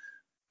 like,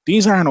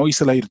 these aren't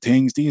isolated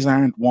things. These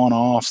aren't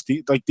one-offs.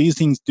 Like these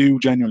things do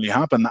genuinely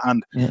happen.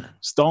 And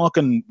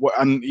stalking,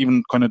 and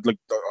even kind of like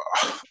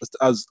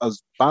as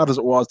bad as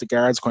it was, the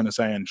guards kind of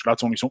saying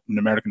that's only something in an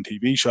American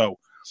TV show.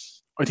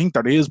 I think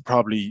that is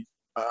probably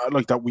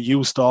like that we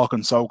use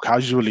stalking so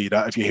casually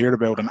that if you hear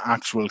about an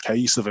actual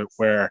case of it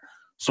where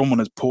someone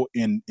is put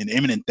in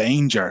imminent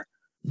danger,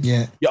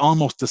 you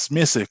almost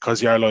dismiss it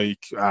because you're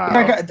like,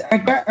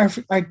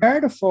 our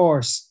Garda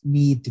force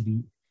need to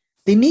be.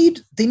 They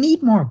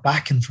need more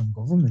backing from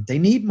government. They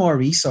need more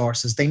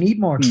resources. They need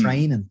more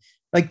training.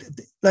 Like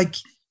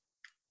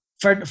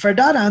for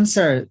that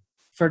answer,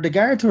 for the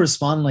Garda to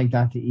respond like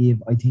that to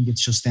Eve, I think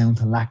it's just down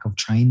to lack of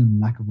training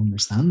and lack of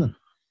understanding.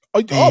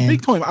 Big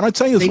time. And I'd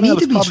say they need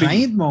to be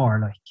trained more.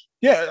 Like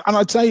and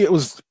I'd say it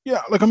was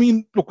like I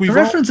mean, look, we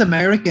reference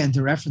America and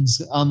to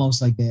reference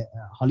almost like a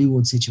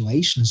Hollywood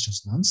situation is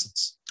just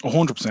nonsense.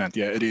 100%.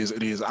 Yeah, it is.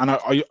 And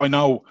I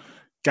know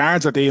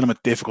guards are dealing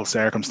with difficult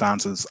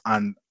circumstances,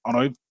 and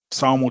I've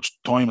so much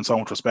time and so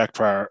much respect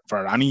for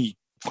any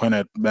kind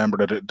of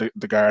member of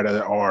the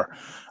Garda or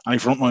any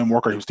frontline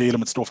worker who's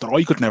dealing with stuff that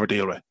I could never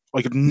deal with.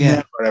 I could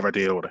never ever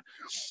deal with it.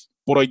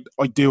 But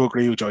I do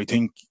agree with you. I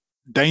think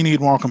they need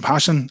more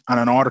compassion, and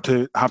in order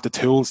to have the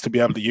tools to be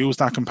able to use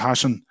that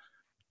compassion,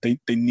 they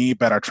need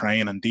better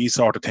training and these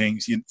sort of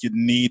things. You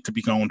need to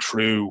be going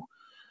through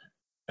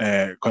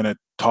kind of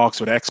talks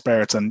with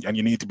experts, and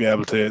you need to be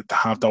able to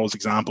have those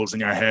examples in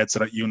your head so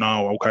that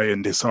okay,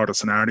 in this sort of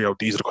scenario,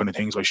 these are the kind of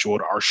things I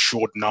should or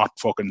should not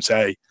fucking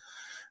say.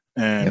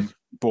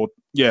 But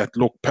yeah,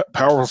 look,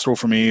 powerful stuff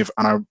from Eve,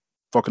 and I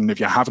fucking, if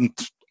you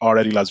haven't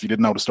already, lads, if you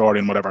didn't know the story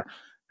and whatever,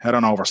 head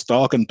on over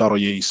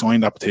stalking.ie, sign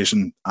that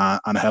petition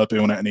and help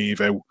Una and Eve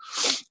out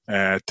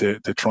to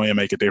try and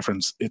make a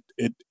difference.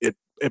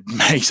 It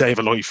may save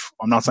a life.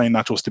 I'm not saying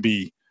that just to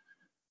be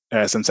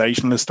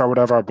sensationalist or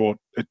whatever, but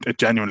it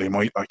genuinely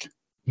might. Like,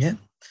 yeah.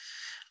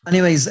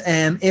 Anyways,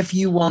 if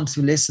you want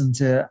to listen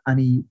to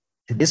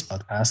this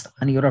podcast,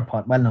 any other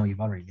no,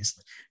 you've already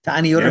listened to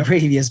any other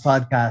previous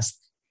podcast,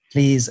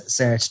 please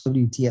search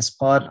WTS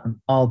Pod on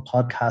all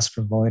podcast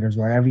providers.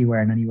 We're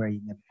everywhere and anywhere you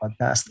can get a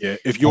podcast. Yeah,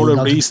 if you're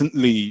a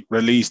recently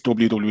released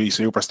WWE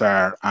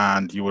superstar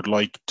and you would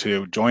like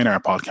to join our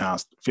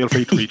podcast, feel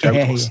free to reach out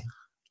to us.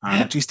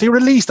 Geez, they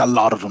released a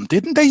lot of them,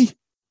 didn't they?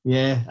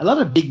 Yeah, a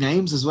lot of big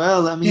names as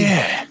well. I mean,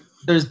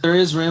 there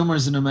is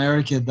rumors in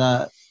America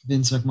that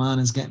Vince McMahon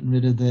is getting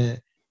rid of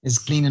is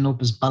cleaning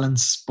up his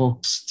balance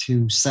books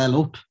to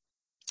sell up.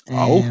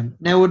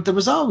 Now it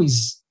was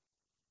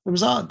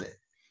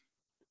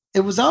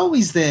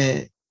always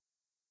the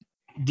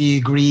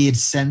agreed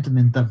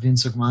sentiment that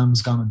Vince McMahon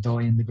was going to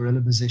die in the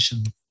gorilla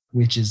position,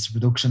 which is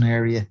reduction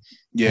area,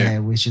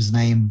 which is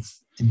named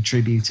in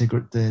tribute to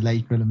the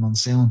late Gorilla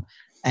Monsoon.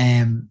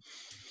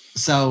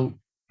 So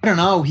I don't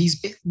know.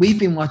 We've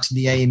been watching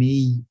the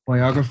A&E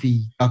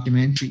biography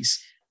documentaries,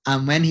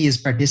 and when he has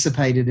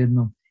participated in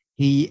them,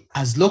 he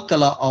has looked a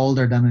lot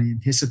older than I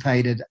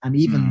anticipated, and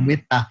even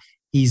with that,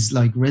 he's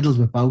like riddled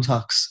with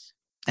Botox.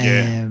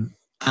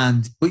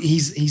 But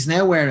he's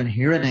now wearing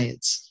hearing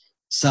aids.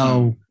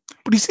 So,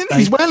 but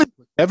he's well in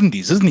the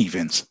 70s, isn't he,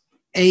 Vince?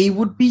 He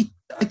would be.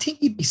 I think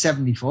he'd be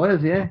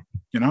 75. Yeah.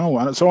 You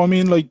know, so I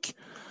mean, like.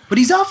 But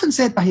he's often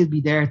said that he'll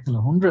be there till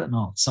 100 and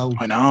all. So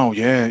I know,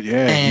 yeah.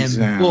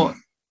 But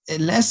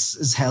less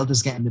his health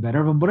is getting the better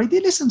of him. But I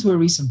did listen to a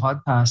recent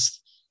podcast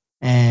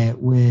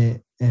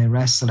with a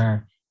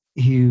wrestler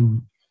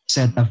who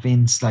said that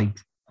Vince, like,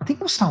 I think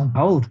it was Stone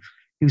Cold,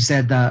 who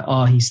said that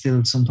he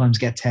still sometimes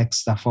get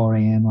texts at 4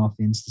 a.m. off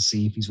Vince to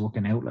see if he's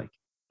working out,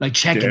 like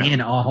checking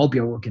in. I hope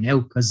you're working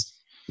out, because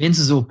Vince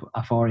is up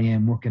at 4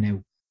 a.m. working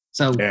out.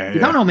 So you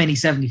don't know many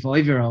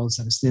 75-year-olds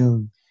that are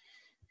still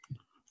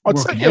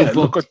working out.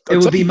 But it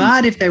would be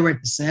mad if they were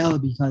to sell,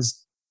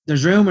 because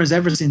there's rumors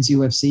ever since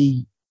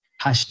UFC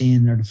cashed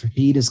in, or the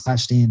Fertitas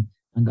cashed in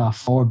and got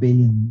 $4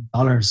 billion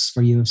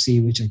for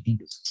UFC, which I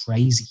think is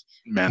crazy.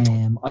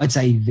 I'd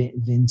say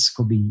Vince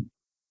could be,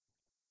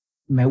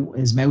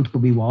 his mouth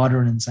could be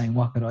watering and saying,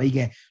 what could I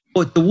get?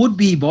 But the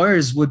would-be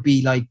buyers would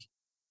be like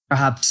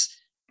perhaps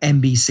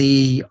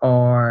NBC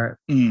or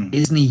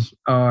Disney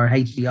or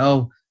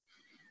HBO.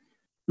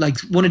 Like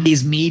one of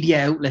these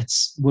media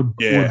outlets would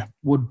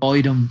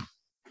buy them.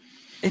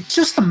 It's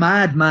just a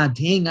mad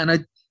thing.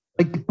 And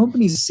the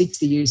company's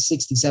 60,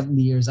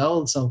 70 years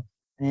old. So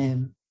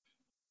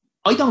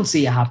I don't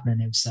see it happening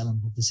now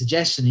selling. But the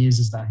suggestion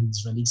is that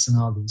he's releasing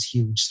all these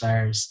huge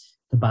stars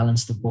to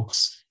balance the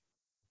books,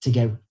 to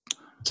get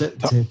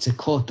to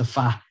cut the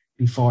fat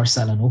before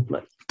selling up.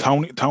 Like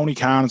Tony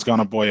Khan's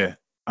gonna buy it,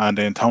 and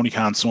then Tony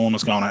Khan's son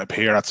is gonna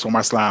appear at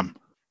SummerSlam,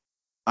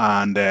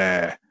 and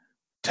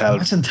tell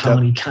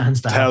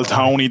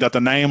Tony that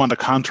the name on the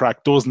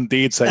contract does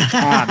indeed say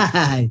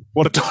Khan,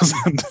 but it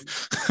doesn't.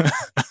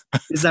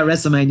 Is that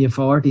WrestleMania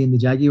 40 in the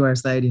Jaguar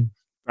Stadium?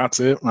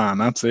 That's it, man.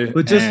 That's it.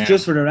 But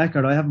just for the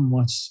record, I haven't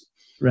watched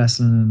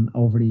wrestling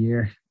over the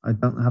year. I've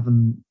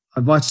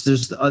watched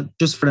just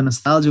for the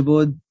nostalgia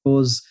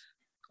buzz.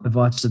 I've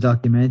watched the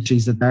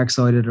documentaries, the Dark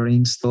Side of the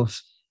Ring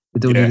stuff. the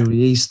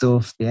WWE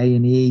stuff, the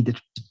A&E, the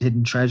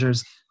hidden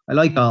treasures. I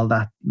like all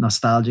that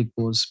nostalgic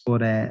buzz,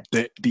 but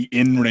the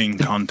in-ring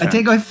content. I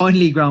think I've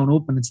finally grown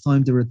up, and it's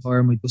time to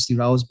retire my Dusty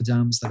Rose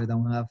pajamas that I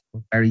don't have,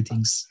 but Barry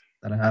thinks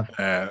that I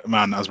have.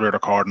 Man, as we're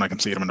recording, I can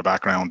see them in the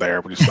background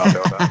there, but you stop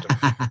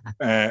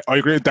that. I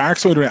agree. Dark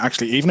Side of the Ring,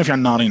 actually, even if you're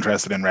not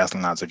interested in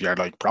wrestling, lads, if you're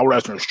like pro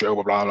wrestling,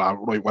 blah blah blah,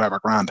 right, whatever,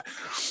 grand.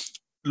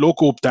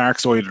 Look up Dark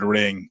Side of the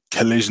Ring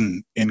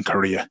Collision in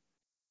Korea.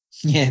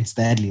 Yeah, it's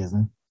deadly,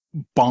 isn't it?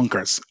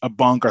 Bonkers, a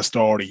bonker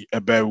story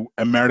about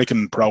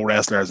American pro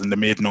wrestlers in the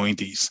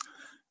mid-90s,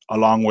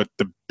 along with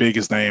the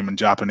biggest name in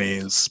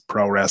Japanese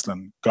pro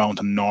wrestling, going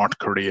to North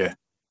Korea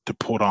to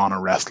put on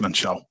a wrestling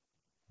show.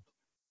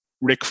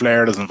 Ric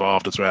Flair is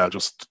involved as well.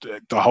 Just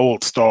the whole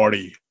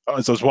story.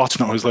 As I was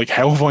watching it, I was like,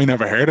 how have I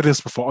never heard of this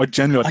before? I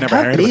genuinely never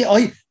heard of it.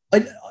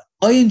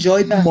 I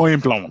enjoyed that.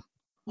 Mind blowing.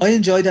 I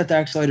enjoyed that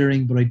Dark Side of the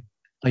Ring, but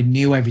I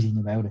knew everything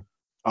about it.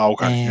 Oh,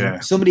 okay,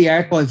 yeah. Some of the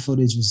archive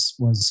footage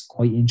was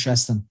quite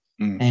interesting.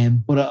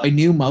 But I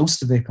knew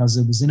most of it because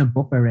it was in a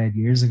book I read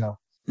years ago.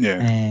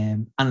 Yeah.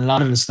 And a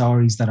lot of the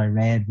stories that I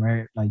read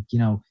were like, you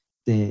know,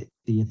 the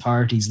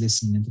authorities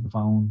listening into the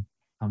phone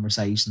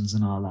conversations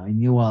and all that. I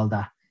knew all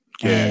that.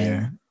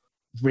 Yeah.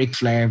 Ric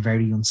Flair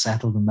very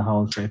unsettled in the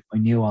whole trip. I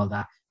knew all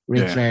that.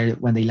 Ric Flair,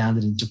 when they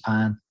landed in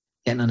Japan,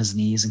 getting on his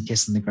knees and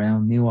kissing the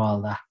ground, knew all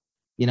that.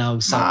 You know,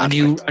 so I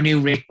knew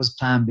Rick was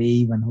plan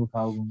B when Hulk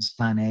Hogan was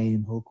plan A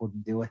and Hulk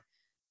couldn't do it.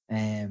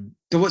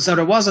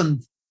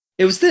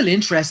 It was still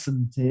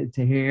interesting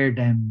to hear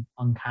them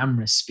on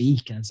camera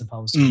speak as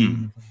opposed to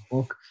reading from the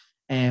book.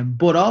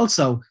 But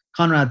also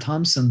Conrad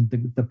Thompson,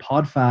 the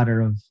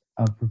podfather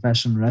of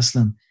professional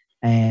wrestling,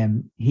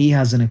 he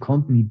has an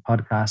accompanied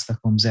podcast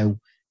that comes out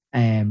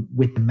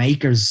with the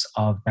makers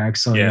of Dark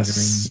Side of the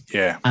Ring.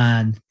 Yeah.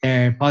 And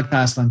their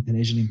podcast on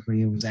Collision in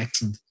Korea was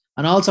excellent.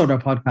 And also their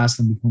podcast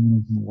on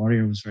Becoming Ultimate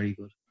Warrior was very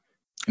good.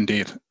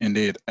 Indeed.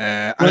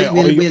 Right,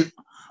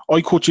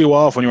 I cut you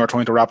off when you were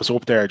trying to wrap us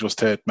up there just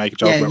to make a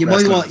joke. Yeah, you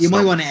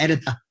might want to edit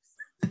that.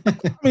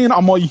 I mean, I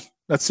might.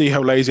 Let's see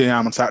how lazy I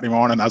am on Saturday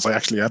morning as I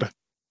actually edit.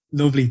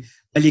 Lovely.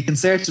 Well, you can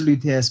search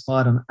WTS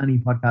Pod on any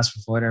podcast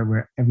provider.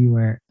 We're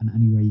everywhere and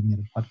anywhere you can get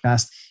a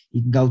podcast.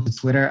 You can go to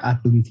Twitter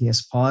at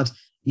WTS Pod.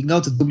 You can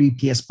go to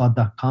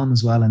WTSpod.com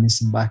as well and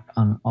listen back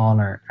on all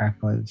our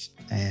archive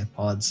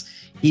pods.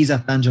 He's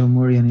at Danjo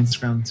Murray on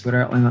Instagram and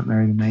Twitter. I'm at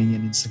Merrigan Mania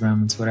on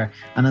Instagram and Twitter.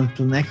 And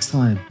until next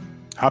time.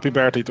 Happy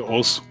birthday to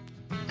us.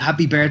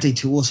 Happy birthday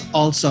to us.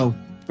 Also,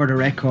 for the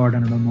record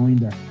and a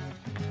reminder,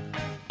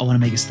 I want to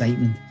make a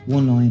statement,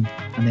 one line,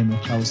 and then we'll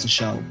close the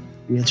show.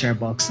 Wheelchair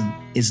boxing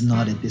is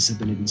not a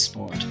disability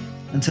sport.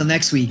 Until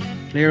next week,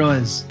 clear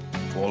eyes,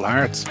 full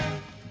hearts,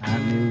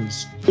 and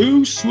news.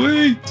 Too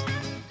sweet.